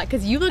you feel that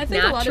because you look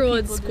natural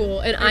in school,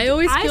 and I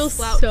always feel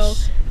slouch. so.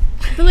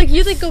 But like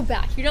you like go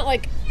back. You're not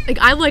like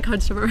I'm like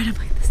hunched over and I'm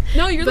like this.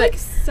 No, you're like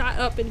sat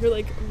up and you're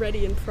like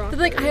ready and proper. But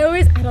like I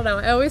don't know.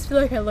 I always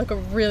feel like I look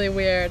really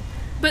weird.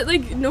 But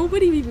like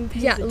nobody even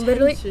pays attention. Yeah,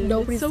 literally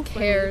nobody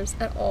cares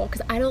at all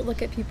because I don't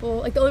look at people.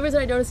 Like the only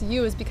reason I noticed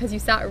you is because you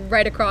sat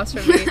right across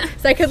from me.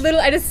 So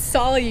I just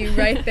saw you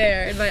right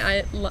there in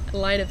my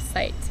line of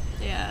sight.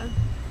 Yeah.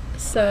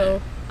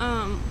 So.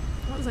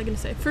 What was I gonna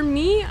say? For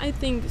me, I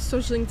think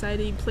social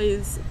anxiety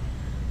plays,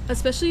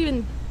 especially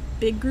in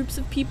big groups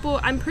of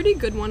people. I'm pretty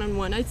good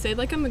one-on-one. I'd say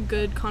like I'm a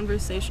good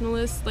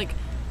conversationalist. Like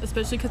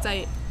especially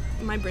because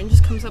my brain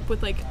just comes up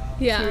with like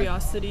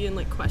curiosity and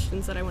like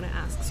questions that I want to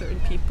ask certain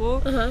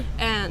people,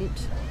 and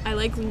I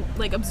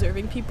like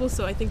observing people,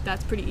 so I think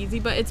that's pretty easy.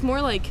 But it's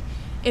more like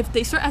if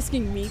they start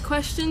asking me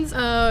questions,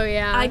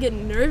 I get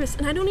nervous,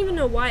 and I don't even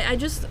know why.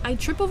 I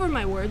trip over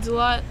my words a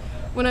lot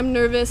when I'm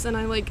nervous, and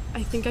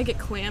I think I get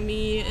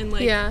clammy and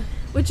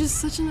which is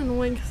such an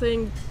annoying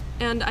thing.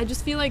 And I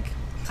just feel like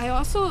I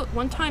also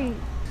one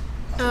time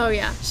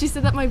she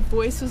said that my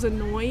voice was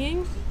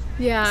annoying.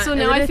 Yeah. So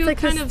now I feel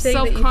kind of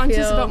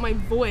self-conscious about my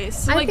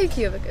voice. So I think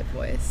you have a good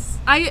voice.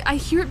 I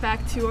hear it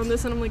back too on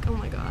this, and I'm like, oh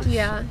my gosh.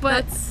 Yeah.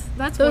 But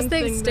that's those one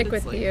things thing stick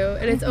with you,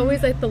 and it's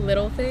always like the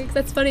little things.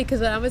 That's funny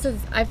because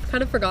I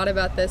kind of forgot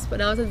about this.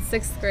 When I was in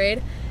 6th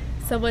grade,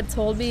 someone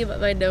told me that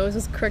my nose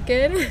was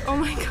crooked. Oh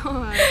my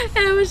god.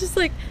 And I was just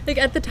like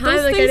at the time,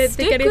 I didn't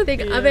think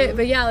anything of it.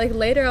 But yeah,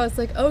 later I was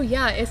like, oh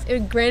yeah.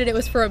 Granted, it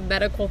was for a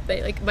medical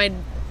thing. Like my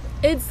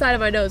inside of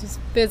my nose was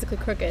physically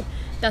crooked.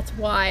 That's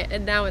why,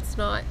 and now it's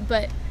not.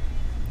 But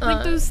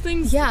those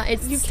things. Yeah,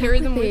 you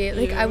carry them with you.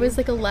 Like I was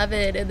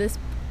 11, and this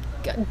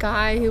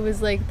guy who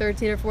was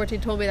 13 or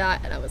 14 told me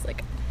that, and I was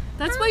like.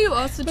 That's why you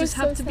also just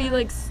have to be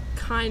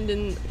kind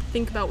and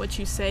think about what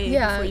you say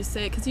before you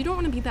say it, because you don't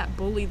want to be that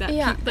bully that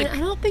and I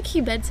don't think he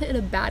meant it in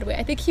a bad way.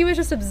 I think he was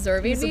just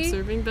observing me.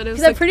 Observing, but it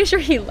was I'm pretty sure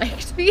he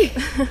liked me.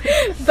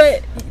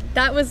 But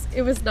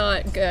it was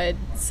not good.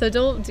 So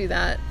don't do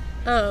that.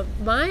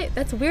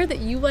 That's weird that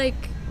you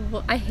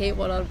I hate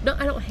no,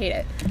 I don't hate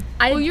it.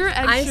 You're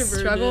extroverted. I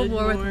struggle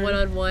more with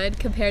one-on-one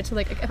compared to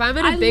if I'm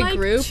in a big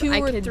group, two I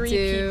or can three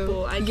do.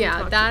 People, I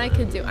can that I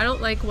can do. I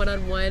don't like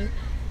one-on-one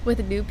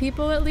with new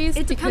people, at least.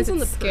 It depends on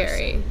the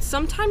scary. Person.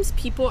 Sometimes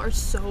people are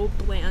so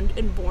bland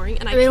and boring,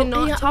 and I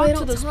cannot talk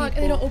to those people. And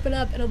they don't open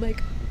up, and I'm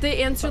like,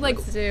 they answer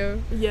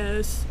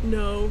yes,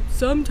 no,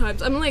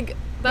 sometimes. I'm like,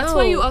 that's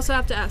why you also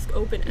have to ask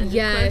open-ended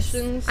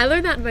questions. I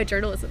learned that in my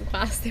journalism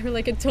class. They were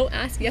like, don't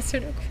ask yes or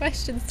no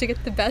questions to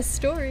get the best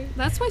story.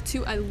 That's why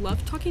too I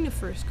love talking to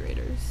first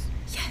graders.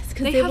 Yes,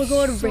 because they will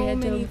go on so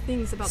random many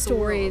things about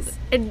stories, the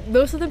world. and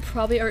most of them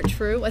probably aren't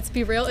true. Let's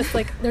be real. It's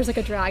like there's like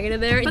a dragon in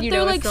there, and But you they're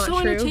know like it's not so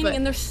true. entertaining, But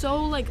and they're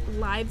so like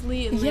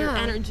lively, and they're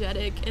Yeah.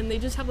 energetic, and they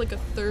just have like a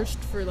thirst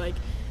for like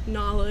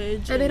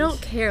knowledge. and they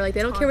don't care. Like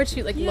they don't care what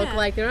you like look Yeah.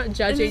 like. They're not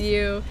judging And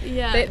you.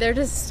 Yeah. They're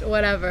just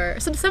whatever.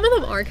 Some of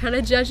them are kind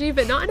of judgy,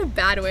 but not in a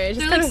bad way. It's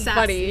just They're, kind like, of sassy.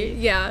 funny.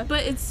 Yeah.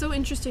 But it's so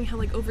interesting how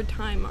like over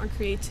time our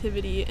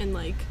creativity and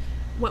like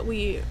what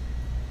we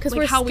Because like,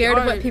 we're how we scared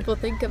of are- what people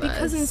think of us.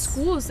 because in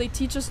schools they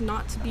teach us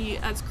not to be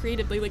as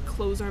creative. They like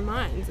close our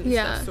minds and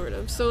Yeah. stuff sort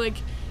of. So like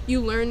you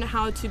learn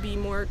how to be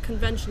more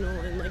conventional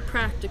and like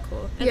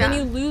practical, and Yeah. then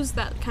you lose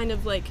that kind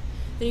of like.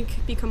 Then you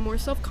become more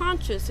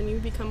self-conscious and you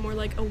become more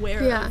like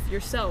aware Yeah. of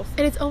yourself.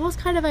 And it's almost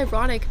kind of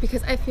ironic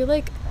because I feel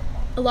like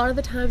a lot of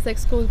the times like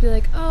schools be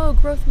like, oh,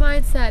 growth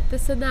mindset,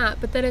 this and that,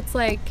 but then it's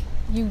like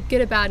you get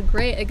a bad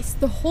grade. Like it's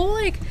the whole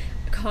like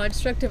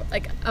construct of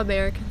like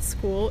American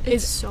school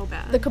It's is so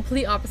bad. the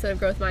complete opposite of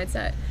growth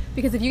mindset.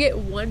 Because if you get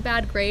one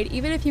bad grade,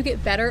 even if you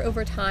get better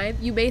over time,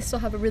 you may still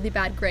have a really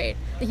bad grade.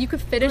 Like you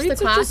could finish Grades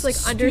the are class just like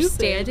stupid.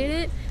 understanding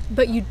it,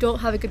 but you don't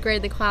have a good grade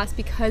in the class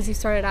because you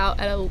started out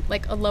at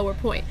a lower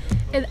point.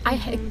 And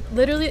I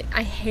literally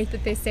I hate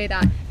that they say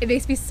that. It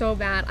makes me so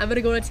mad. I'm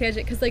gonna go on a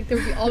tangent because like there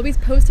would be all these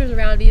posters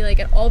around me, like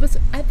at all this.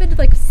 I've been to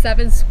like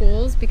 7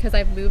 schools because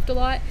I've moved a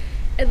lot.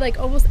 And like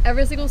almost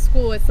every single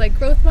school, it's like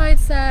growth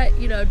mindset,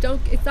 you know,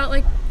 it's not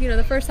like, you know,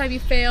 the first time you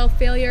fail,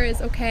 failure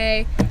is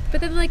okay. But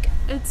then like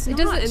It's it not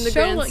doesn't in the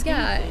show grand like, scheme of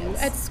yeah, things.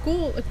 at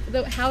school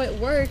how it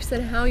works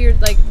and how your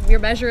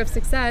measure of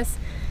success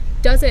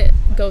doesn't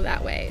go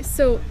that way.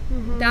 So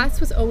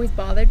that's what's always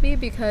bothered me,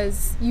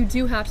 because you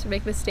do have to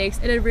make mistakes,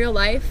 and in real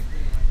life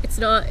it's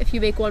not if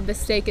you make one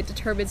mistake it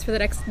determines for the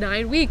next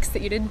 9 weeks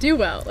that you didn't do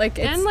well. Like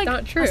it's and like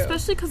not true.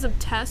 especially because of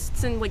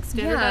tests and like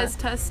standardized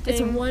testing.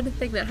 It's one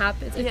thing that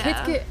happens. And kids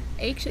Yeah. get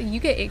anxious. You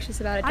get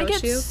anxious about it, I don't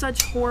get you?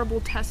 such horrible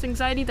test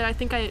anxiety that I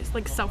think I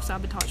like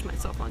self-sabotage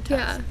myself on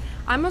tests. Yeah.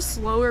 I'm a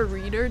slower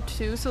reader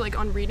too, so like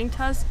on reading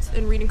tests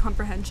and reading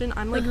comprehension,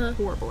 I'm like Uh-huh.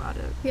 horrible at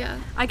it. Yeah.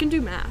 I can do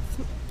math.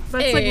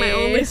 That's like my Hey.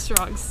 only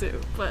strong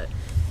suit, but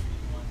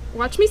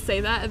watch me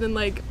say that and then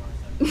like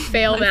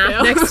Fail I math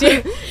fail. next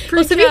year.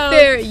 Well, to be Freak out.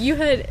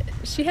 fair,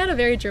 she had a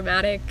very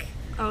dramatic.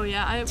 Oh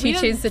yeah, we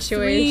Teaching had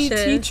situation.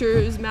 3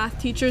 teachers, math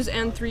teachers,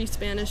 and 3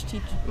 Spanish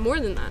teachers. More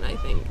than that, I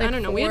think. I Like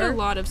don't know. We had a 4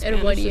 lot of Spanish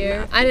in 1 and year.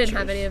 math I didn't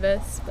have teachers. any of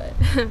this,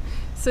 but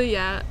So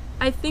yeah,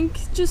 I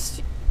think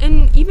just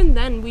and even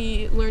then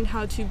we learned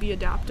how to be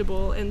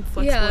adaptable and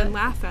flexible Yeah. and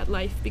laugh at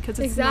life because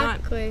it's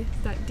exactly.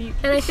 not that deep.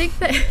 And I think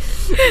that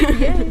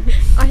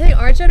I think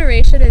our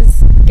generation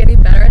is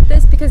getting better at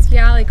this because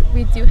like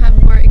we do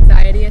have more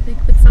anxiety, I think,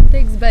 with some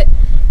things, but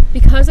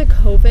because of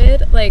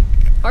COVID, like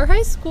our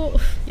high school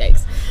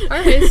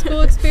our high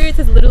school experience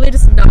has literally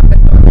just not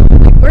been normal.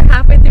 Like we're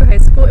halfway through high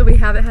school and we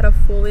haven't had a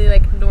fully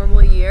like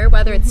normal year,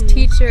 whether it's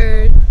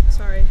teachers,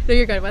 Sorry. no,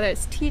 you're good, whether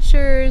it's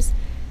teachers,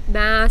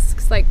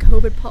 masks, like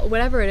COVID,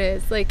 whatever it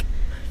is, like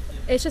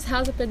it just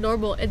hasn't been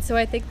normal. And so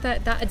I think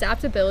that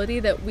adaptability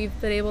that we've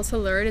been able to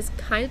learn is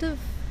kind of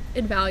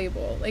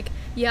invaluable. Like,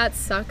 yeah, it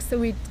sucks that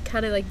we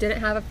kind of like didn't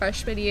have a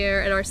freshman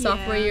year, and our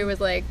sophomore Yeah. year was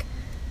like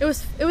it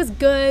was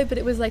good, but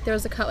it was like there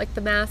was a cut, like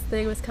the math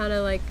thing was kind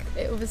of like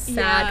it was sad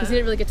Yeah. because you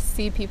didn't really get to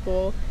see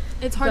people.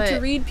 It's hard to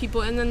But- read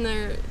people, and then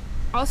they're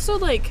also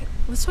like,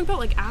 let's talk about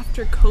like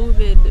after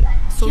COVID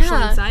social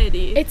Yeah.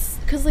 anxiety. It's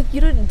because like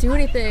you didn't do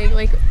anything.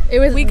 Like it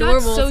was We got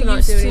normal so to not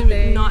used do to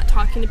anything. not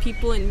talking to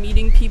people and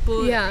meeting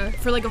people Yeah.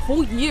 for like a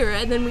whole year,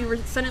 and then we were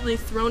suddenly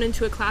thrown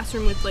into a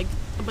classroom with like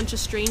a bunch of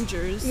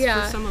strangers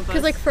Yeah, for some of us.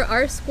 because like for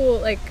our school,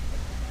 like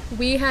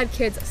we had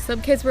kids.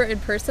 Some kids were in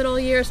person all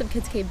year. Some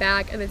kids came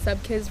back, and then some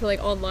kids were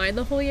like online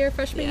the whole year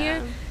freshman Yeah.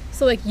 year.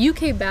 So like you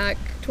came back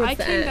towards I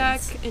the came end.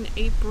 back in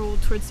April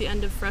towards the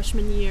end of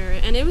freshman year,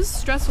 and it was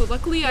stressful.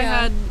 Luckily, I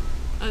Yeah. had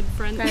a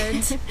friend.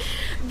 Friend.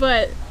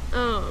 But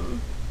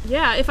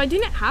yeah, if I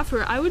didn't have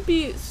her, I would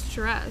be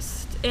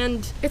stressed,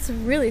 and It's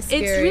really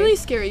scary. it's really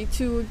scary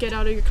to get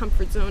out of your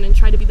comfort zone and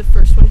try to be the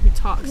first one who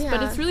talks. But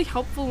Yeah. it's really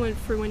helpful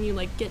when you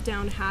like get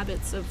down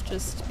habits of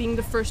just being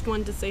the first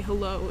one to say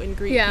hello and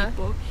greet Yeah.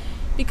 people,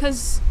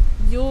 because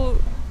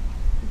you'll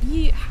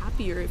be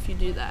happier if you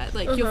do that.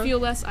 Like you'll Uh-huh. feel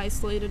less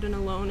isolated and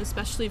alone,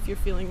 especially if you're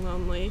feeling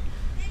lonely.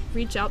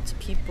 Reach out to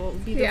people,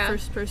 be the Yeah.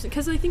 first person,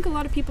 because I think a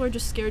lot of people are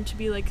just scared to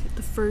be like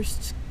the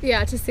first.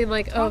 Yeah, to seem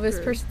like, oh, this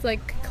Talker. person's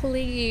like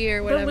clingy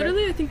or whatever. But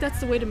literally, I think that's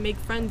the way to make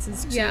friends,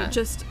 is to Yeah.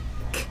 just.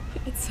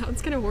 It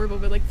sounds kind of horrible,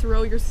 but like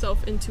throw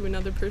yourself into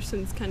another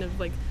person's kind of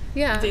like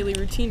yeah. daily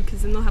routine,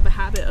 because then they'll have a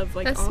habit of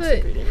like That's also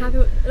what greeting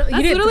happened. you.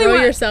 You didn't literally throw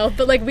what- yourself,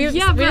 but like we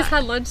Yeah, we but- just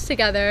had lunch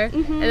together,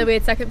 and then we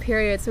had second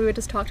period, so we would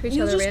just talk to each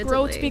You other just randomly.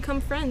 grow to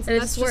become friends, And and it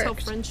that's just just how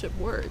worked. friendship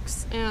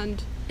works.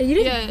 And And you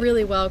did Yeah.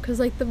 really well, because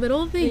like the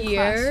middle of the In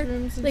year,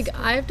 classrooms and like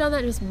stuff. I've done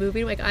that just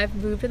moving. Like I've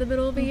moved in the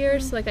middle of the year,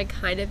 so like I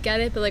kind of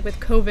get it. But like with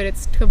COVID,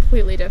 it's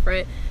completely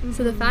different.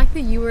 So the fact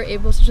that you were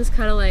able to just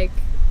kind of like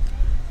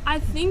I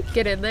think,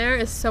 get in there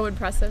is so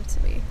impressive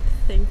to me.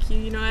 thank you.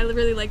 You know, I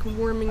really like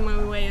worming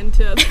my way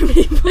into other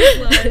people's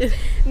lives.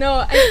 No,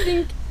 I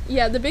think,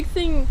 yeah, the big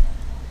thing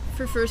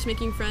for first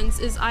making friends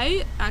is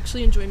I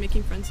actually enjoy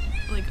making friends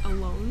like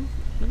alone.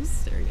 I'm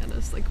staring at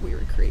us like we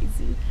were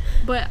crazy,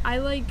 but I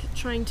like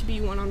trying to be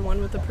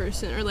one-on-one with a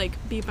person or like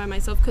be by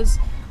myself, because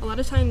a lot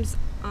of times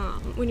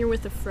when you're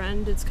with a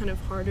friend it's kind of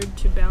harder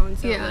to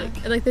balance out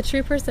and like the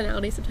true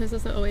personality sometimes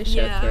doesn't always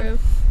show through,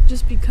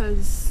 just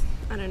because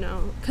I don't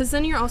know, because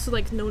then you're also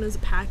like known as a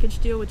package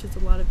deal, which is a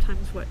lot of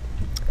times what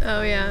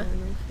I'm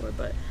known for,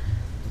 but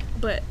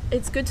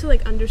it's good to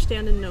like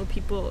understand and know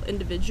people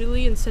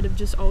individually instead of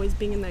just always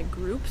being in that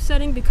group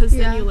setting, because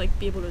then you'll like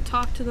be able to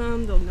talk to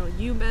them, they'll know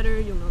you better,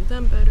 you'll know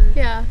them better.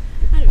 I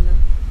don't know,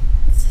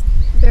 it's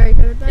very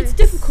good advice. It's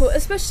difficult,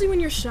 especially when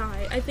you're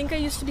shy. I think I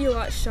used to be a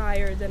lot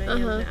shyer than I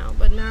am now,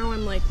 but now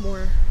I'm like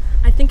more,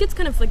 I think it's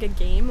kind of like a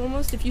game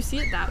almost, if you see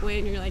it that way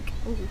and you're like,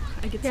 oh,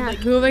 I get to like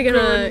who am I gonna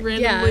go and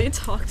randomly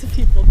talk to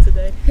people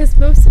today, because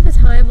most of the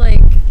time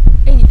like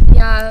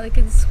like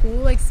in school,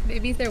 like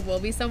maybe there will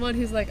be someone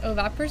who's like, oh,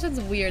 that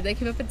person's weird, they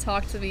came up and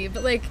talked to me,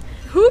 but like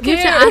who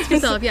cares? You have to ask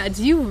yourself,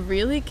 do you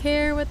really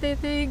care what they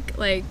think?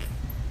 Like,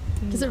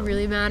 does it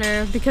really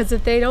matter? Because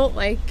if they don't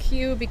like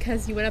you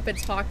because you went up and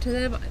talked to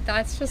them,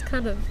 that's just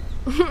kind of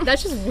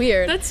that's just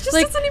weird. That's just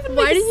like, doesn't even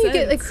why make do you sense.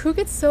 get like, who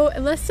gets so,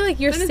 unless like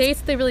you're saying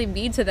something really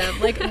mean to them,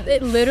 like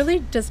it literally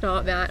does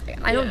not matter.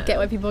 I don't get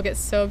why people get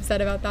so upset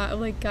about that. I'm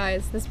like,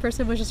 guys, this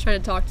person was just trying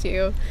to talk to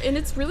you. And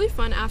it's really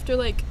fun after,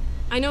 like,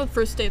 I know the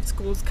first day of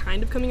school is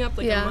kind of coming up,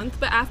 like a month,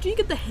 but after you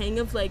get the hang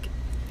of like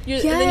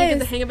and then you get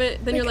the hang of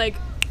it, then like, you're like,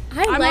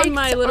 I'm on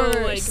my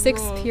little like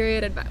sixth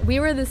period, and we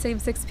were in the same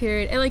sixth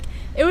period, and like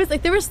it was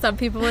like there were some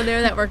people in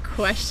there that were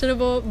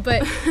questionable,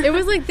 but it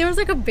was like there was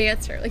like a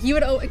banter. Like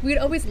we'd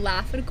always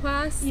laugh in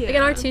class. Like, and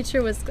our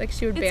teacher was like,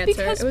 she would banter.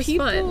 Because it was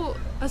people,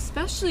 fun.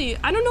 Especially,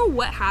 I don't know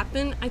what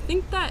happened. I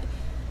think that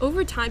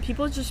over time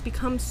people just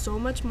become so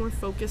much more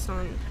focused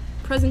on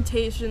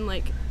presentation,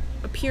 like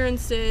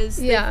appearances.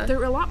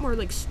 They're a lot more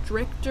like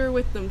stricter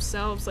with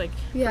themselves, like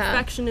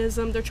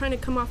perfectionism. They're trying to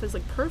come off as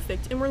like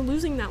perfect, and we're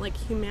losing that like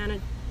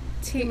humanity.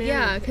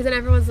 Because then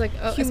everyone's like,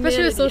 oh,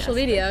 especially with social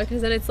media,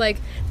 because then it's like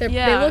they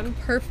look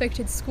perfect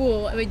in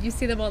school, and when you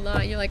see them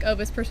online, you're like, oh,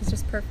 this person's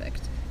just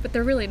perfect, but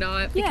they're really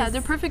not.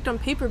 They're perfect on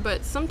paper,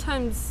 but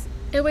sometimes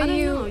and when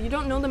you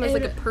don't know them as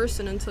like a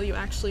person until you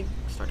actually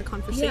start a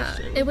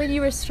conversation. And when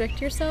you restrict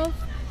yourself,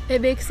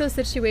 it makes those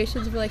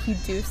situations where like you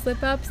do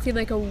slip up seem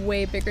like a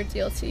way bigger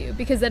deal to you,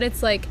 because then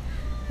it's like,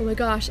 oh my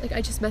gosh, like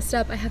I just messed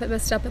up, I haven't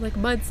messed up in like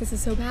months, this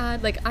is so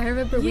bad. Like I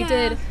remember we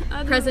did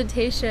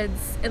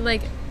presentations and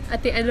like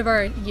at the end of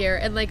our year,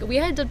 and like we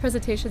hadn't done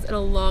presentations in a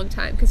long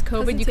time because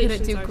COVID, you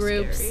couldn't do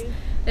groups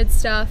and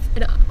stuff,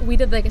 and we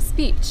did like a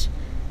speech,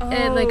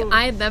 and like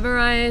I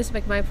memorized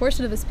like my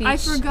portion of the speech. I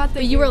forgot that,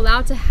 but you were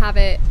allowed to have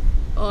it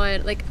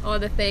on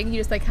the thing. You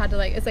just like had to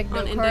like, it's like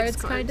note cards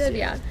kind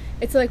of.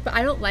 It's like, but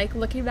I don't like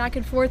looking back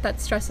and forth. That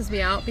stresses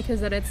me out,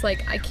 because then it's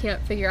like I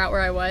can't figure out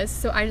where I was,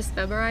 so I just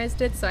memorized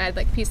it, so I had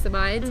like peace of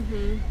mind.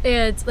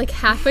 And like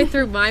halfway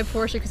through my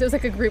portion, because it was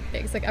like a group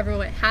thing, so like everyone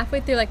went halfway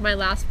through like my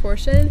last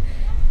portion,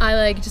 I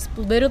like just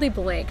literally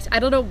blanked. I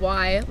don't know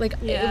why, like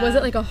it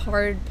wasn't like a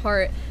hard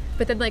part,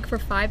 but then like for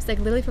five, like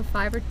literally for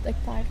five or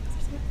five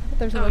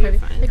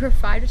like for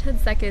 5 to 10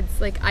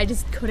 seconds, like I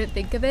just couldn't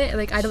think of it, and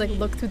like I had to like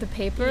look through the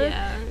paper,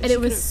 and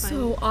it was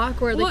so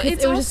awkward, like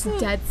it was just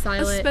dead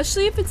silent,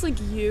 especially if it's like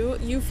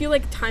you feel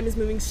like time is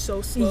moving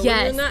so slowly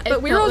in that,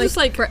 but we were all just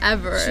like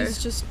forever,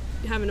 she's just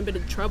having a bit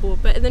of trouble,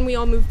 but then we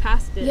all moved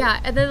past it.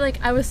 And then like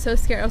I was so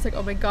scared, I was like,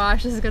 oh my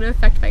gosh, this is gonna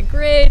affect my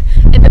grade,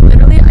 and then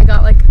literally I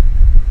got like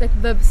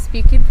the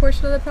speaking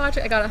portion of the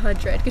project, I got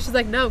 100, because she's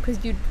like, no,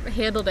 because you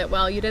handled it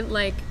well, you didn't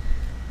like,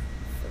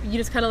 you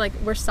just kind of like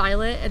were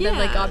silent, and then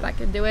like got back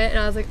into it, and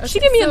I was like, okay, she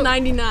gave me a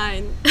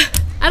 99.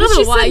 I don't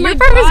know why. Your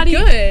part was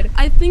good.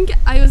 I think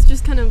I was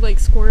just kind of like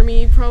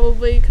squirmy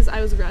probably because I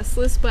was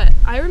restless, but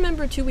I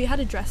remember too we had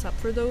to dress up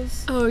for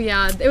those. Oh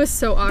yeah, it was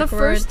so awkward. The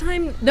first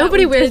time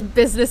nobody wears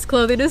business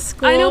clothing to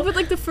school. I know, but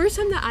like the first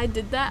time that I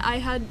did that,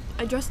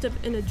 I dressed up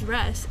in a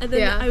dress, and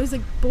then I was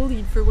like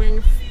bullied for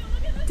wearing.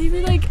 They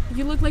were like,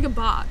 you look like a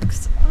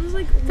box. I was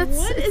like,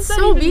 what is that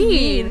so even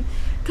mean?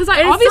 Because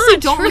I obviously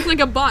don't look like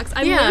a box.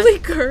 I'm really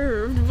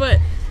curved, but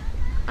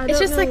it's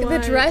just like the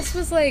dress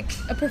was like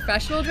a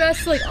professional dress,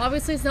 so like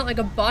obviously it's not like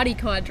a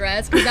bodycon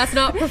dress, because that's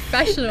not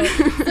professional.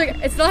 It's like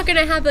it's not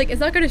gonna have like, it's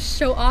not gonna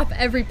show off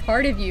every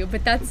part of you,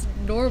 but that's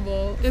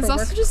normal. It's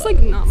also just like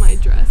not my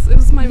dress. It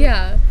was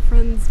my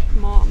friend's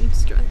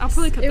mom's dress. I'll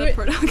probably cut that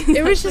part out.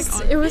 It was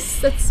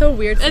just that's so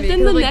weird to and me.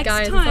 And then the like,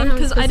 next time,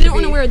 because I didn't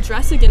want to wear a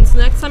dress again, so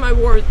the next time I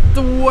wore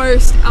the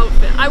worst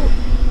outfit.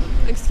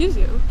 Excuse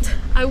you.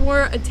 I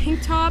wore a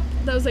tank top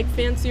that was like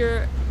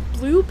fancier,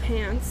 blue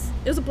pants.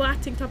 It was a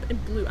black tank top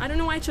and blue. I don't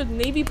know why I chose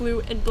navy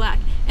blue and black.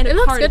 And it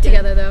looks good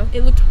together though.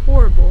 It looked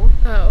horrible.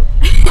 Oh.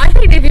 I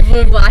think navy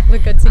blue and black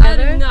look good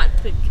together. I do not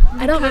think.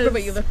 I don't remember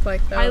what you looked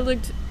like though. I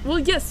looked, well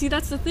yes, see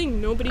that's the thing.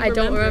 Nobody remembers.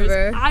 I don't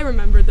remember. I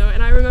remember though,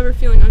 and I remember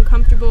feeling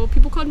uncomfortable.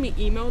 People called me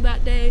emo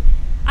that day.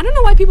 I don't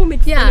know why people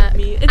make fun of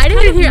me. It's I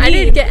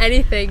didn't get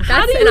anything.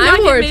 How do you not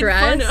I wore get a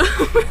dress. Made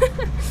fun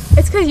of?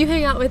 It's because you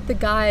hang out with the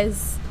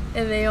guys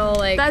and they all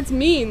like. That's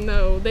mean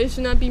though. They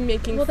should not be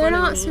making well, fun of me.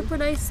 they're not super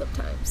nice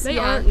sometimes. They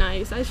aren't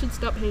nice. I should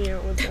stop hanging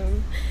out with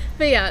them.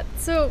 But yeah,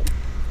 so.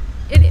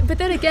 But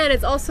then again,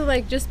 it's also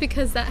like just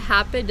because that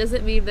happened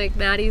doesn't mean like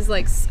Maddie's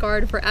like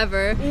scarred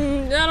forever. I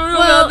don't know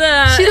about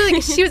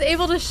that. She was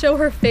able to show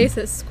her face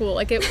at school.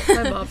 Like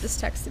my mom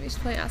just texted me. She's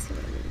probably asking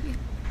what I'm gonna be.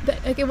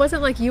 But like it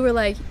wasn't like you were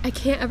like I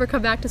can't ever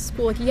come back to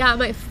school. Like yeah, it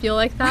might feel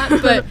like that,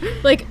 but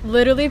like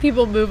literally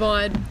people move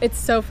on. It's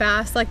so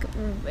fast. Like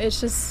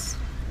it's just.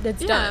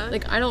 It's done.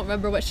 Like I don't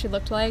remember what she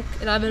looked like,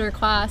 and I'm in her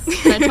class.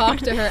 And I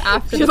talked to her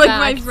after the fact. You're like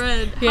fact. my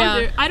friend.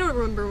 Yeah. I don't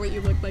remember what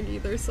you looked like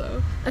either.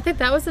 So I think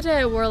that was the day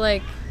I wore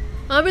like.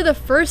 I remember the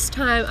first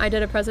time I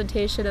did a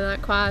presentation in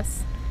that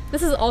class.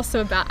 This is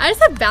also bad. I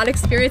just have bad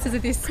experiences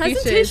with these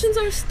speeches. Presentations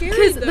are scary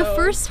because though. the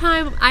first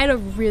time I had a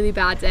really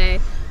bad day.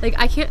 Like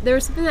I can't. There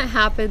was something that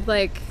happened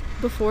like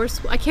before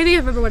school. I can't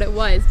even remember what it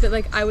was, but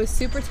like I was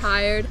super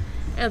tired.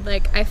 And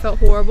like I felt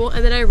horrible,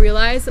 and then I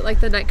realized that like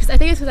the night, because I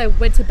think it's because I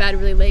went to bed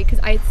really late because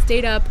I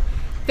stayed up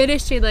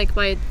finishing like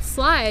my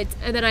slides,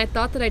 and then I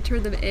thought that I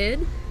turned them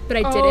in, but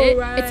I didn't.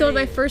 Right. And so in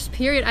my first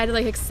period I had to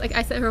like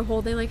I sent her a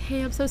whole thing like,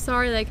 hey, I'm so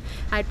sorry, like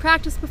I had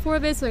practiced before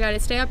this, so I got to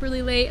stay up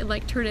really late and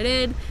like turn it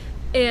in,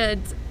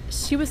 and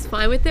she was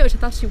fine with it, which I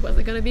thought she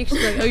wasn't gonna be.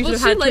 She's like, oh, you should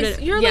have had to turn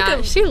it. You're yeah, like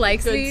a she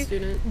likes good me,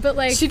 student. but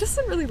like she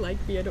doesn't really like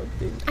me. I don't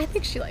think. I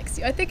think she likes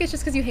you. I think it's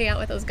just because you hang out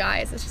with those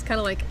guys. It's just kind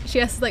of like she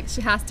has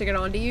to get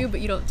on to you,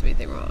 but you don't do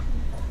anything wrong.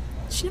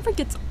 She never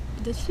gets.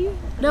 Did she?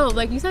 No,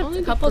 like you said Only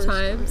a the couple first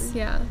times. time.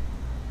 Yeah.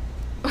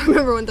 I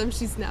remember one time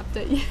she snapped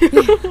at you.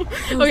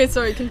 Okay,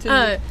 sorry.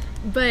 Continue.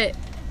 But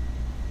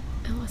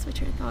I lost my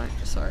train of thought.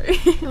 Sorry.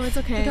 No, it's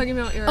okay. You're talking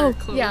about your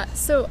clothes. Yeah.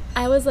 So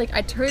I was like,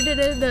 I turned it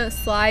in the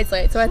slides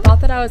late, so I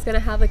thought that I was gonna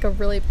have like a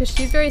really, because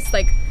she's very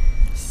like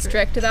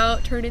strict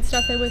about turning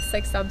stuff in with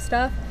like some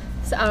stuff.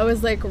 So I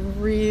was like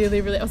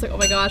really, I was like, oh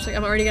my gosh, like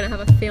I'm already gonna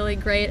have a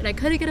failing grade, and I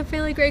couldn't get a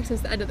failing grade because it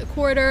was the end of the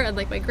quarter, and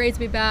like my grades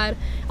would be bad.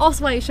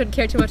 Also, why you shouldn't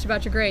care too much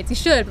about your grades. You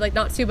should, but like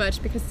not too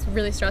much because it's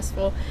really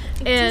stressful.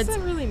 It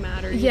doesn't really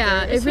matter. Either.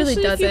 Yeah, it really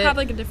doesn't. If you have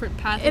like a different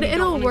path,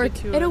 It'll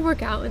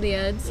work out in the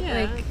end.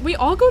 Yeah, like we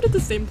all go to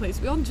the same place.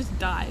 We all just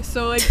die.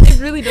 So like it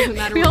really doesn't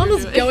matter. We what all you're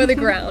just doing. go in the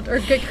ground or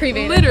get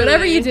cremated. Literally.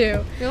 Whatever you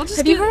do. We all just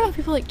have you heard of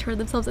people like turn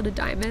themselves into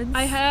diamonds?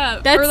 I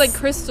have. That's, or like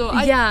crystal.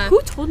 Yeah.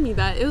 Who told me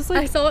that? It was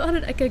like I saw it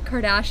on like a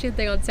Kardashian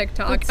thing on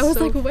TikTok. That's I was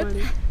so like, what?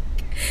 funny.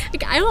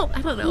 Like I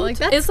don't know. Like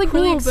that's it's like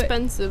cool, really but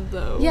expensive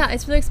though. yeah,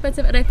 it's really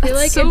expensive, and I feel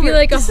like That's so it'd be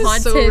like a this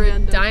is so haunted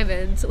random.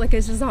 diamond. Like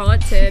it's just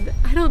haunted.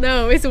 I don't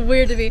know. It's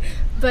weird to me.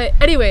 But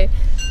anyway,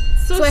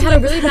 so I had a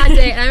really bad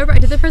day, and I remember I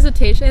did the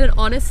presentation, and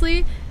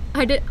honestly,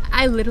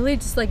 I literally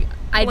just like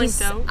I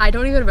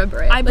don't even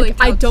remember it.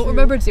 I don't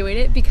remember doing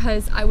it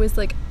because I was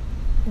like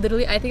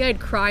literally I think I'd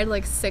cried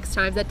like 6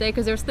 times that day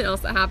because there was something else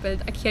that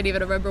happened. I can't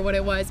even remember what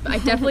it was, but I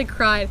definitely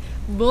cried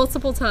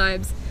multiple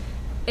times,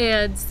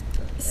 and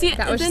see,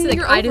 that was then just like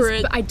you're I over just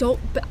it. but I don't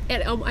but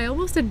I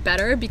almost did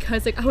better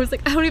because like I was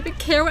like I don't even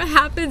care what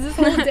happens, this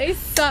whole day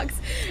sucks,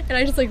 and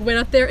I just like went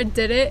up there and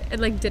did it and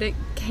like didn't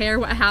care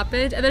what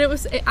happened, and then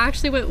it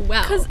actually went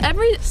well because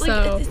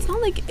it's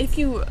not like if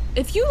you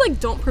like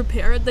don't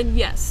prepare, then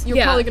yes,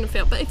 you're probably gonna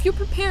fail, but if you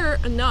prepare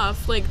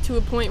enough like to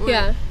a point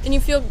where and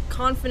you feel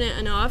confident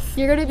enough,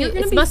 you're gonna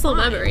be muscle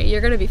fine. memory, you're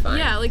gonna be fine.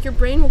 Yeah, like your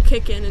brain will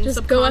kick in and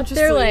just go up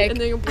there like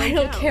and then you'll break I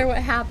don't out. care what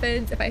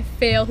happens, if I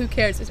fail, who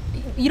cares?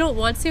 You don't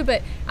want to,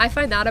 but I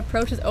find that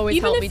approach has always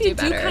helped me do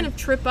better. Even if you do kind of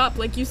trip up,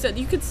 like you said,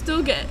 you could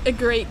still get a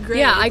great grade.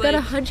 Yeah, I got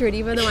 100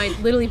 even though I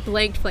literally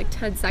blanked for like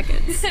 10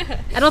 seconds.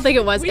 I don't think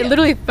it was. It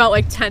literally felt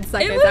like 10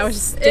 seconds. I was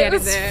just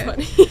standing there.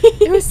 Funny.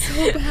 It was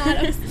so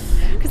bad.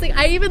 Because like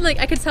I even like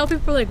I could tell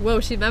people were like, whoa,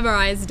 she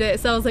memorized it.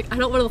 So I was like, I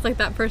don't want to look like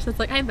that person. It's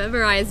like I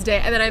memorized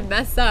it and then I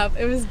mess up.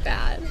 It was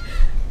bad.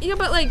 Yeah,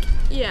 but like,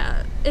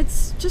 yeah,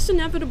 it's just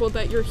inevitable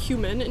that you're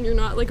human and you're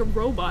not like a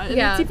robot. And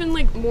it's even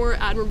like more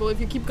admirable if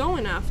you keep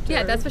going after.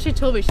 Yeah, that's what she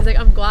told me. She's like,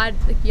 I'm glad,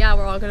 like, yeah,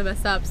 we're all gonna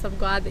mess up, so I'm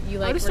glad that you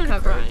like recovered. I would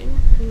have started crying.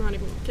 I'm not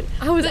even kidding.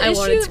 I wanted to The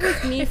issue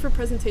with me for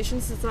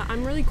presentations is that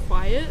I'm really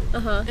quiet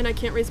and I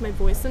can't raise my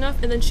voice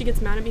enough, and then she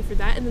gets mad at me for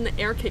that, and then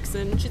the air kicks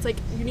in. And she's like,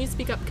 you need to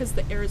speak up because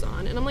the air is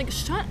on. And I'm like,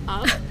 shut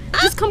up.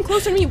 Just come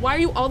closer to me. Why are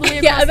you all the way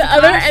across the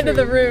other end of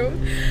the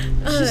room?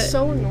 It's just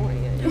so annoying.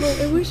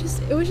 It was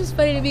just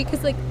funny to me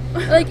because like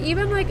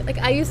even like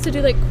I used to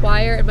do like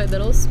choir in my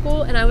middle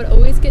school, and I would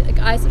always get like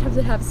I sometimes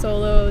would have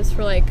solos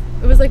for like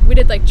it was like we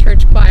did like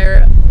church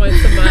choir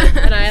once a month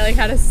and I like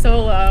had a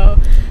solo,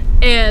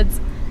 and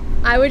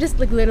I would just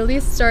like literally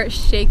start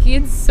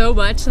shaking so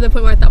much to the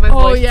point where I thought my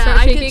voice would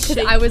start shaking because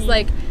I was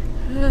like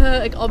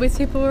all these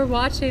people were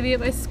watching me at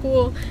my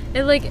school,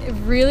 and like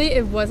really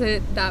it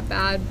wasn't that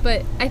bad.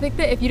 But I think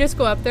that if you just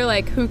go up there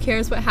like who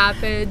cares what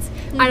happens,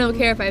 I don't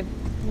care if I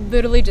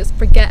literally just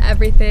forget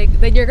everything,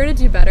 then you're gonna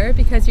do better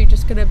because you're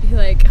just gonna be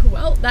like,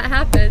 well, that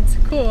happened,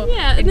 cool.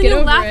 Yeah, and then get you'll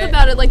over laugh it.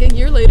 about it like a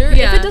year later.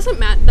 Yeah. If it doesn't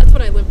matter, that's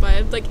what I live by.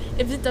 Like,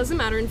 if it doesn't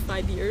matter in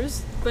 5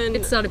 years, then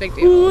It's not a big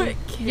who deal.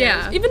 cares?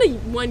 Yeah. Even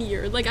 1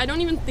 year. Like, I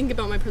don't even think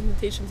about my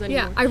presentations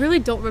anymore. Yeah, I really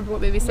don't remember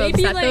what made me so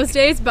Maybe, upset like- those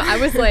days, but I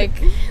was like,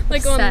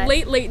 Like upset. on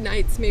late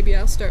nights, maybe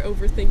I'll start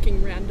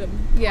overthinking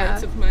random Yeah.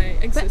 parts of my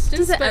But existence.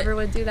 doesn't but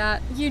everyone do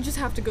that? you just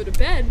have to go to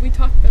bed. We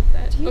talked about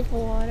that. Do you have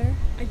water?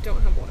 I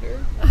don't have water.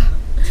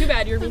 Too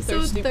bad, you're I'm so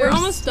thirsty. We're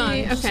almost done.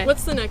 thirsty. Just Okay.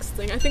 what's the next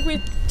thing? I think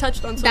we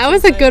touched on That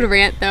was a good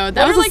rant, though. That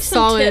What was are, a like, some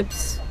solid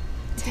tips?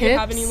 Do you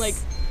have any, like,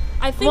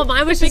 I think Well,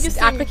 mine was the just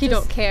biggest act thing like you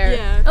just- don't care.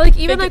 Yeah. Like,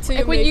 even Fake it like till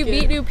you when you make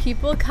meet it. new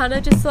people, kind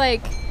of just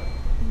like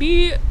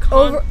Be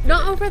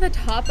not over the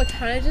top, but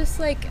kind of just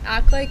like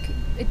act like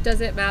it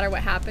doesn't matter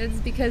what happens,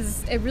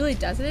 because it really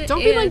doesn't.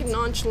 Don't be like And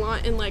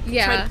nonchalant and like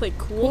yeah, try to play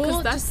cool,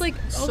 because that's just like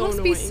so almost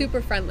annoying. be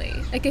super friendly.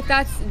 Like if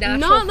that's natural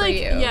Not for like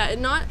you. yeah,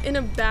 not in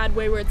a bad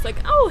way where it's like,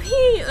 oh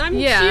hey, I'm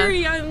Yeah.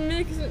 cheery, I'm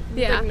mixing.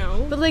 Yeah. Like,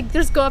 no. But like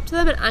just go up to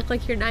them and act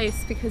like you're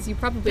nice, because you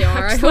probably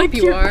are. I Act hope like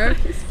you you're are.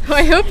 nice.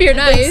 I hope you're And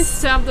then nice.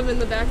 stab them in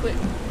the back. Like,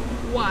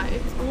 why?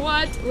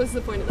 What was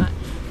the point of that?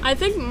 I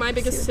think my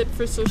biggest tip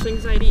for social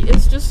anxiety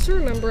is just to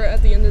remember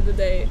at the end of the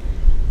day,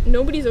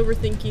 nobody's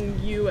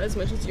overthinking you as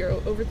much as you're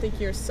overthinking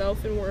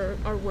yourself, and we're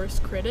our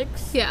worst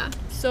critics. Yeah.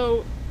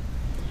 So,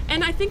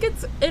 and I think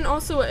and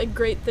also a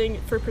great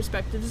thing for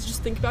perspective is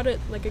just think about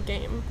it like a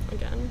game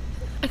again.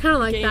 I kind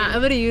of like Game. that.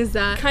 I'm gonna use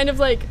that. Kind of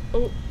like,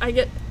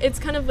 it's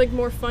kind of like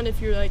more fun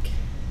if you're like,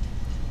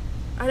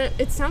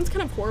 it sounds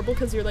kind of horrible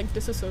because you're like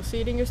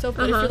disassociating yourself,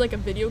 but if Uh-huh. you're like a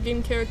video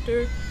game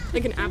character,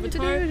 like an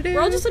avatar, we're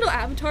all just little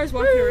avatars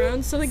walking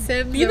around, so like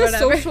Sims be or the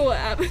whatever. social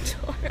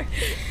avatar.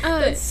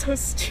 That's so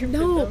stupid.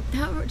 No,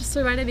 though. that just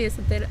reminded me of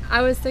something.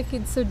 I was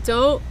thinking, so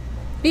don't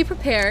be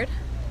prepared.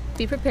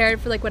 Be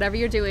prepared for like whatever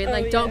you're doing. Oh,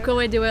 Like don't yeah. go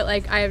into it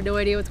like I have no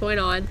idea what's going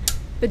on.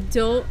 But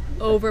don't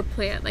over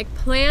plan. Like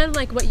plan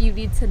like what you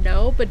need to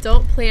know, but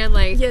don't plan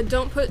like Yeah,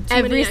 don't put too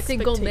every many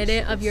single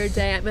minute of your expectations.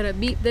 day. I'm gonna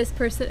meet this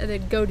person and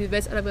then go do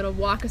this, and I'm gonna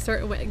walk a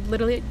certain way.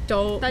 Literally,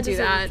 don't That do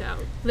doesn't that. work out.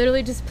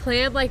 Literally, just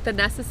plan like the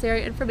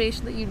necessary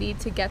information that you need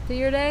to get through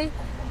your day.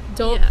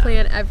 Don't Yeah.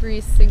 plan every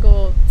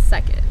single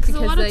second, 'Cause a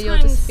because lot then of you'll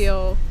just times-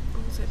 feel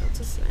What was I about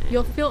to say?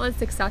 you'll feel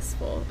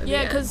unsuccessful. in the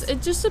Yeah, because end.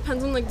 it just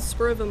depends on like the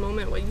spur of the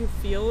moment, what you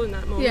feel in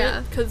that moment.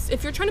 Yeah. Because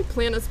if you're trying to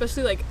plan,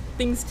 especially like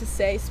things to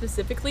say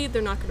specifically,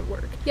 they're not going to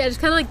work. yeah, just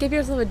kind of like give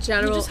yourself a You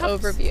general just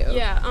have to overview.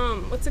 yeah.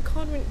 What's it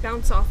called when you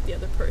bounce off the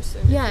other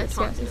person? Yes, if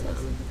you're talking yes, to yes,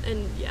 them,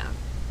 and yeah,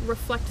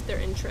 reflect their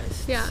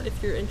interests. Yeah.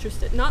 If you're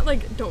interested, not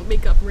like don't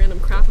make up random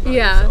crap about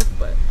Yeah. yourself.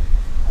 But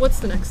what's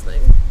the next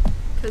thing?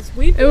 Because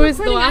we've been It was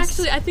the recording, last-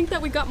 actually, I think that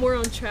we got more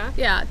on track.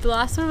 Yeah, the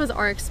last one was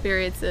our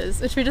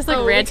experiences, which we just like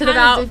Oh, we ranted kinda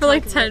about did for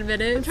like talk 10 about-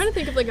 minutes. I'm trying to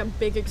think of like a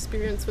big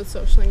experience with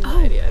social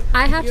anxiety.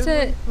 I have You to.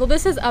 one? Well,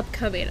 this is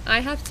upcoming.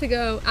 I have to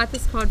go at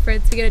this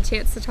conference to get a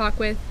chance to talk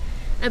with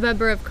a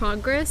member of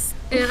Congress,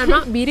 and I'm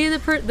not meeting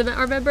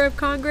our member of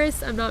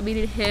Congress. I'm not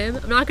meeting him.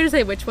 I'm not gonna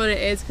say which one it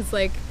is, because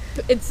like,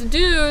 It's a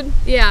dude.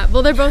 yeah,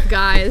 well they're both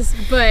guys,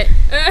 but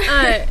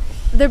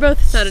they're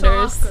both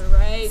senators. Shocker,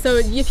 right? So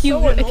if you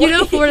So if you know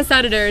annoying. Florida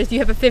senators, you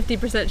have a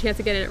 50% chance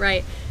of getting it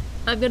right.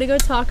 I'm gonna go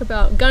talk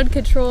about gun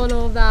control and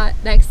all of that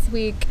next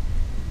week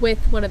with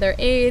one of their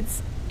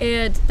aides,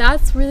 and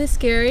that's really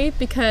scary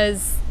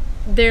because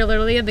they're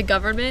literally in the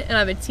government and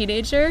I'm a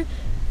teenager.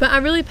 But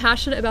I'm really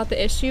passionate about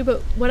the issue.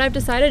 But what I've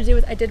decided to do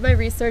is I did my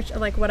research and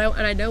like and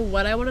I know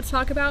what I want to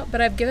talk about. But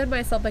I've given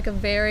myself like a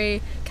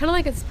very kind of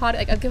like a spot.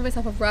 Like I've given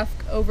myself a rough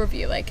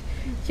overview. Like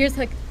here's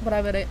like what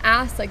I'm gonna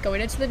ask like going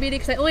into the meeting,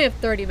 because I only have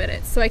 30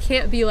 minutes, so I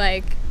can't be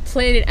like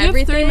planning You have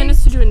everything. 30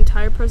 minutes to do an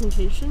entire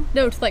presentation?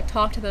 No, to like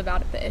talk to them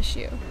about the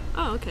issue.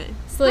 Oh, okay.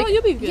 So like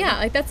you'll be good. yeah,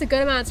 like that's a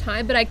good amount of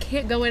time. But I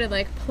can't go in and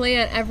like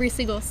plan every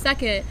single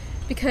second,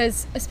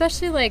 because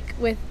especially like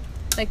with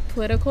like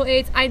political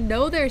aides, I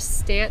know their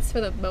stance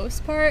for the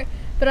most part,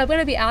 but I'm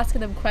gonna be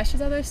asking them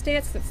questions on their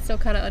stance 'cause it's still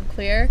kind of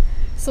unclear.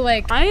 So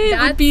like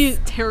I would be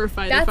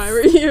terrified if I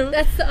were you.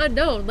 That's the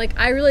unknown. Like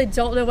I really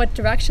don't know what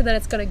direction that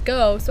it's gonna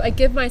go. So I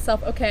give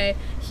myself, okay,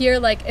 here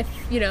like if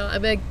I'm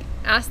gonna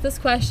ask this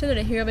question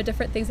and here are the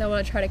different things I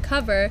want to try to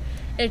cover.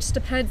 And it just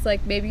depends.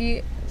 Like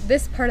maybe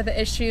this part of the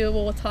issue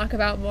we'll talk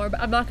about more, but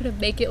I'm not gonna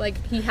make it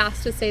like he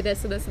has to say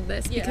this and this and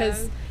this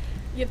because.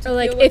 You have to Or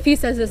like feel if he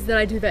says this, then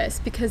I do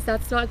this, because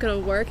that's not gonna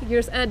work. You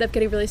just end up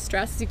getting really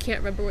stressed. You can't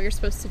remember what you're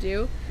supposed to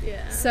do.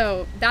 yeah.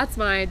 So that's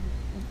my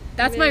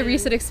Man,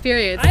 recent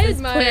experience. I is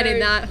admire planning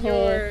that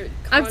whole. your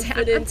I'm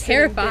confidence and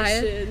terrified,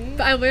 ambition.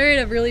 but I'm wearing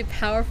a really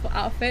powerful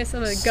outfit, so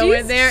I'm gonna go in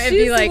She's- there and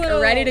she's be a like little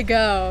ready to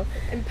go.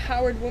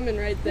 Empowered woman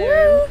right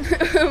there.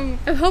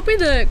 I'm hoping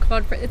the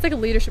conference. It's like a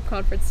leadership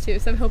conference too,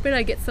 so I'm hoping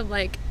I get some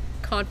like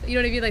you know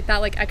what I mean, like that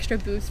like extra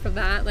boost from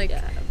that, like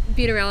Yeah.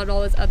 being around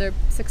all those other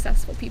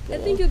successful people. I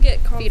think you'll get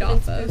feed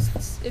off confidence of.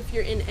 boosts if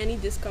you're in any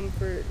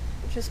discomfort,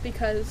 just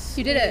because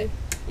You did it.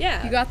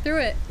 Yeah. You got through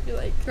it. You're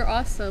like, You're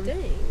awesome.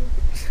 dang.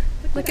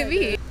 Look what at I me.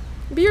 did.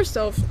 Be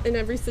yourself in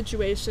every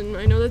situation.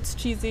 I know that's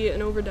cheesy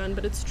and overdone,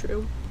 but it's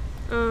true.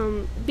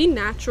 Be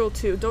natural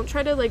too. Don't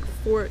try to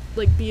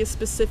be a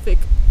specific.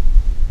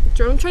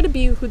 Don't try to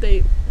be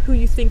who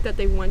you think that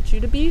they want you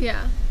to be.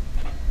 Yeah.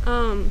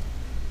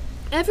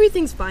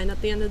 Everything's fine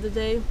at the end of the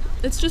day.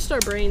 It's just our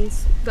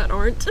brains that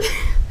aren't.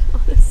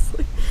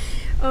 Honestly.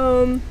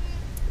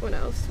 What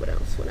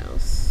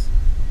else?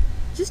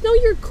 Just know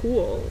you're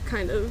cool,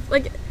 kind of.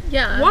 Like,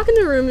 Yeah. walk in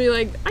the room and be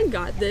like, I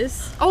got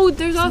this. Oh,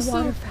 there's It's a also...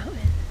 water fountain.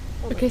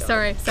 Oh my Okay, God.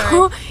 sorry.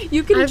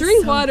 You can I'm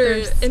drink so water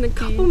in a thirsty.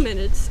 couple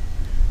minutes.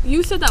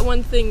 You said that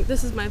one thing,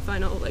 this is my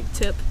final,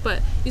 tip,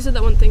 but you said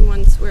that one thing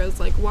once where it's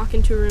like, walk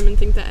into a room and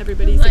think that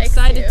everybody's Likes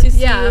excited you. to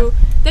see Yeah. you.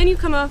 Then you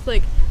come off,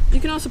 you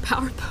can also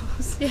power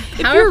pose. Yeah,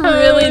 If power you're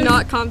really pose.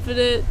 not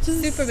confident,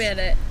 just... Superman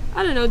it.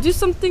 I don't know, do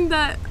something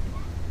that...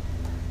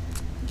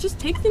 Just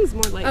take things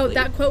more lightly. Oh,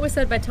 that quote was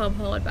said by Tom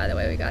Holland, by the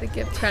way. We gotta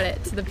give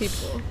credit to the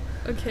people.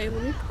 Okay,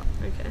 let me...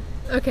 Okay.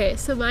 Okay,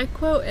 so my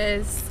quote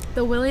is,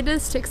 the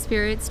willingness to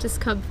experience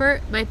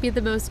discomfort might be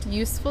the most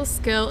useful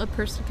skill a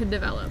person can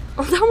develop.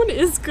 Oh, that one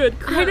is good.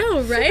 I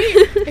know, right?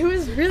 It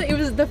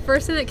was the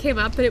first thing that came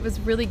up, but it was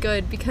really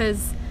good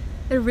because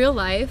in real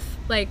life,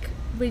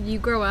 when you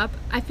grow up,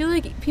 I feel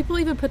like people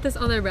even put this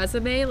on their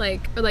resume, or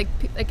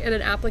in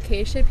an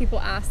application, people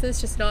ask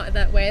this, just not in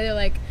that way. They're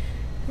like,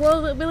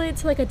 well, willing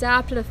to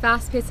adapt in a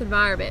fast-paced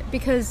environment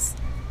because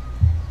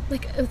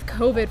with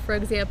COVID, for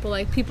example,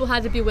 people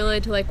had to be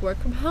willing to work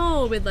from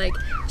home and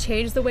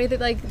change the way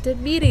they did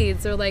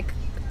meetings or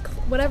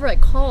whatever,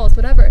 calls,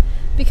 whatever,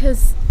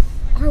 because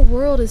our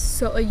world is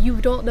so you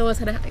don't know what's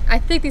gonna I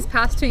think these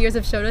past 2 years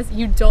have shown us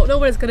you don't know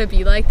what it's gonna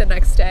be like the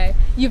next day.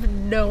 You have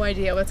no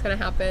idea what's gonna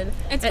happen.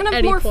 It's at kind of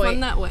any more point. fun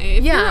that way.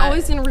 If Yeah. you're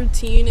always in a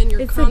routine and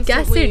you're It's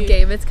constantly... a guessing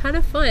game. It's kind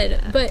of fun,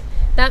 Yeah. but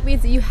that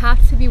means that you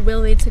have to be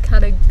willing to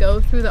kind of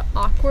go through the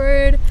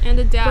awkward and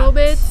adapt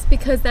moments,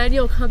 because then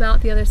you'll come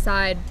out the other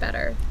side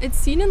better. It's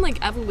seen in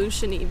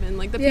evolution even.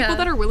 The Yeah. people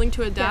that are willing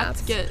to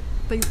adapt Yeah.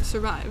 they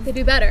survive. They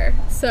do better.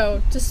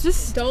 So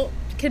just don't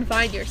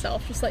confine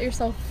yourself. Just let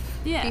yourself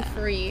be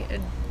free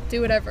and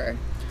do whatever.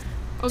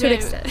 To an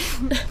extent.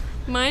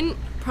 Mine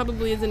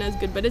probably isn't as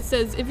good, but it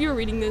says, if you're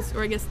reading this,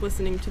 or I guess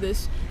listening to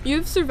this, you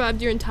have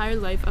survived your entire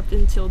life up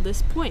until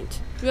this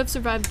point. You have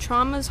survived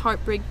traumas,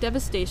 heartbreak,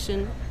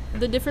 devastation,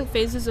 the different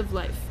phases of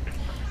life.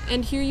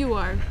 And here you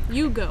are.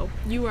 You go.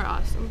 You are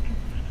awesome.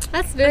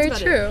 That's very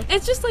That's true. it.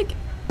 It's just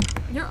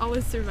you're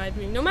always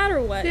surviving, no matter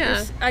what.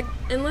 Yeah.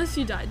 Unless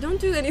you die. Don't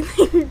do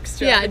anything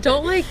extra. Yeah,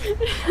 don't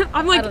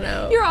I'm I don't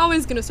know. You're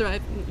always gonna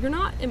survive. You're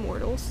not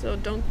immortal, so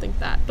don't think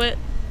that. But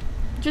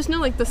just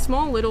know, the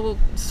small little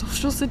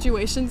social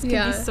situations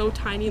can be so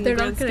tiny in they're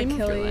the not grand gonna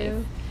scheme of kill your you.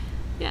 life.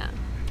 Yeah.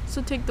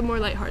 So take the more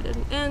lighthearted.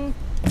 And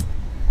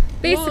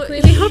Basically,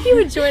 we hope you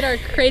enjoyed our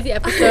crazy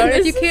episode.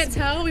 If you can't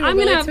tell, we were I'm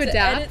gonna willing have to to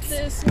adapt. edit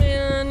this,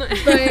 man.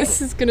 But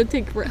this is gonna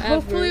take forever.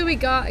 Hopefully we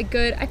got a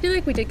good, I feel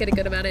like we did get a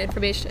good amount of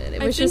information.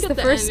 It was think just at the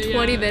the first end,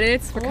 20 yeah.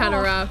 minutes were kind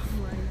of rough. Oh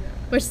my God.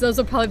 Which those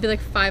will probably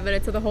be 5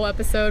 minutes of the whole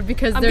episode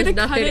because I'm there's gonna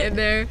cut nothing it. in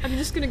there. I'm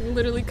just gonna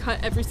literally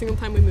cut every single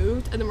time we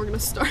moved, and then we're gonna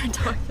start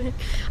talking.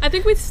 I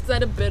think we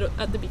said a bit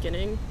at the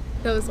beginning.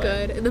 That was But-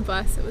 good. In the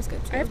bus, it was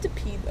good too. I have to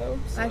pee though.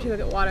 I have to go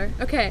get water.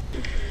 Okay.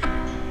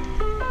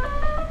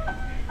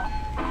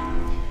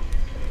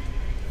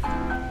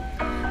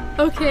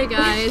 Okay,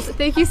 guys.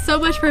 Thank you so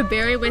much for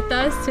bearing with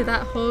us to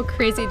that whole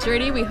crazy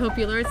journey. We hope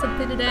you learned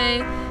something today.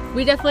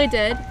 We definitely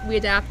did. We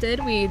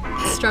adapted. We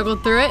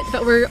struggled through it,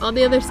 but we're on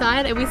the other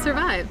side and we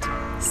survived.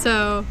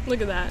 So,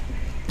 Look at that.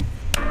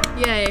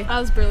 yay. That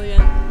was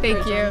brilliant.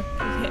 Thank Great you. job.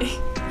 Okay.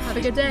 Have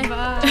a good day.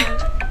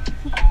 Bye.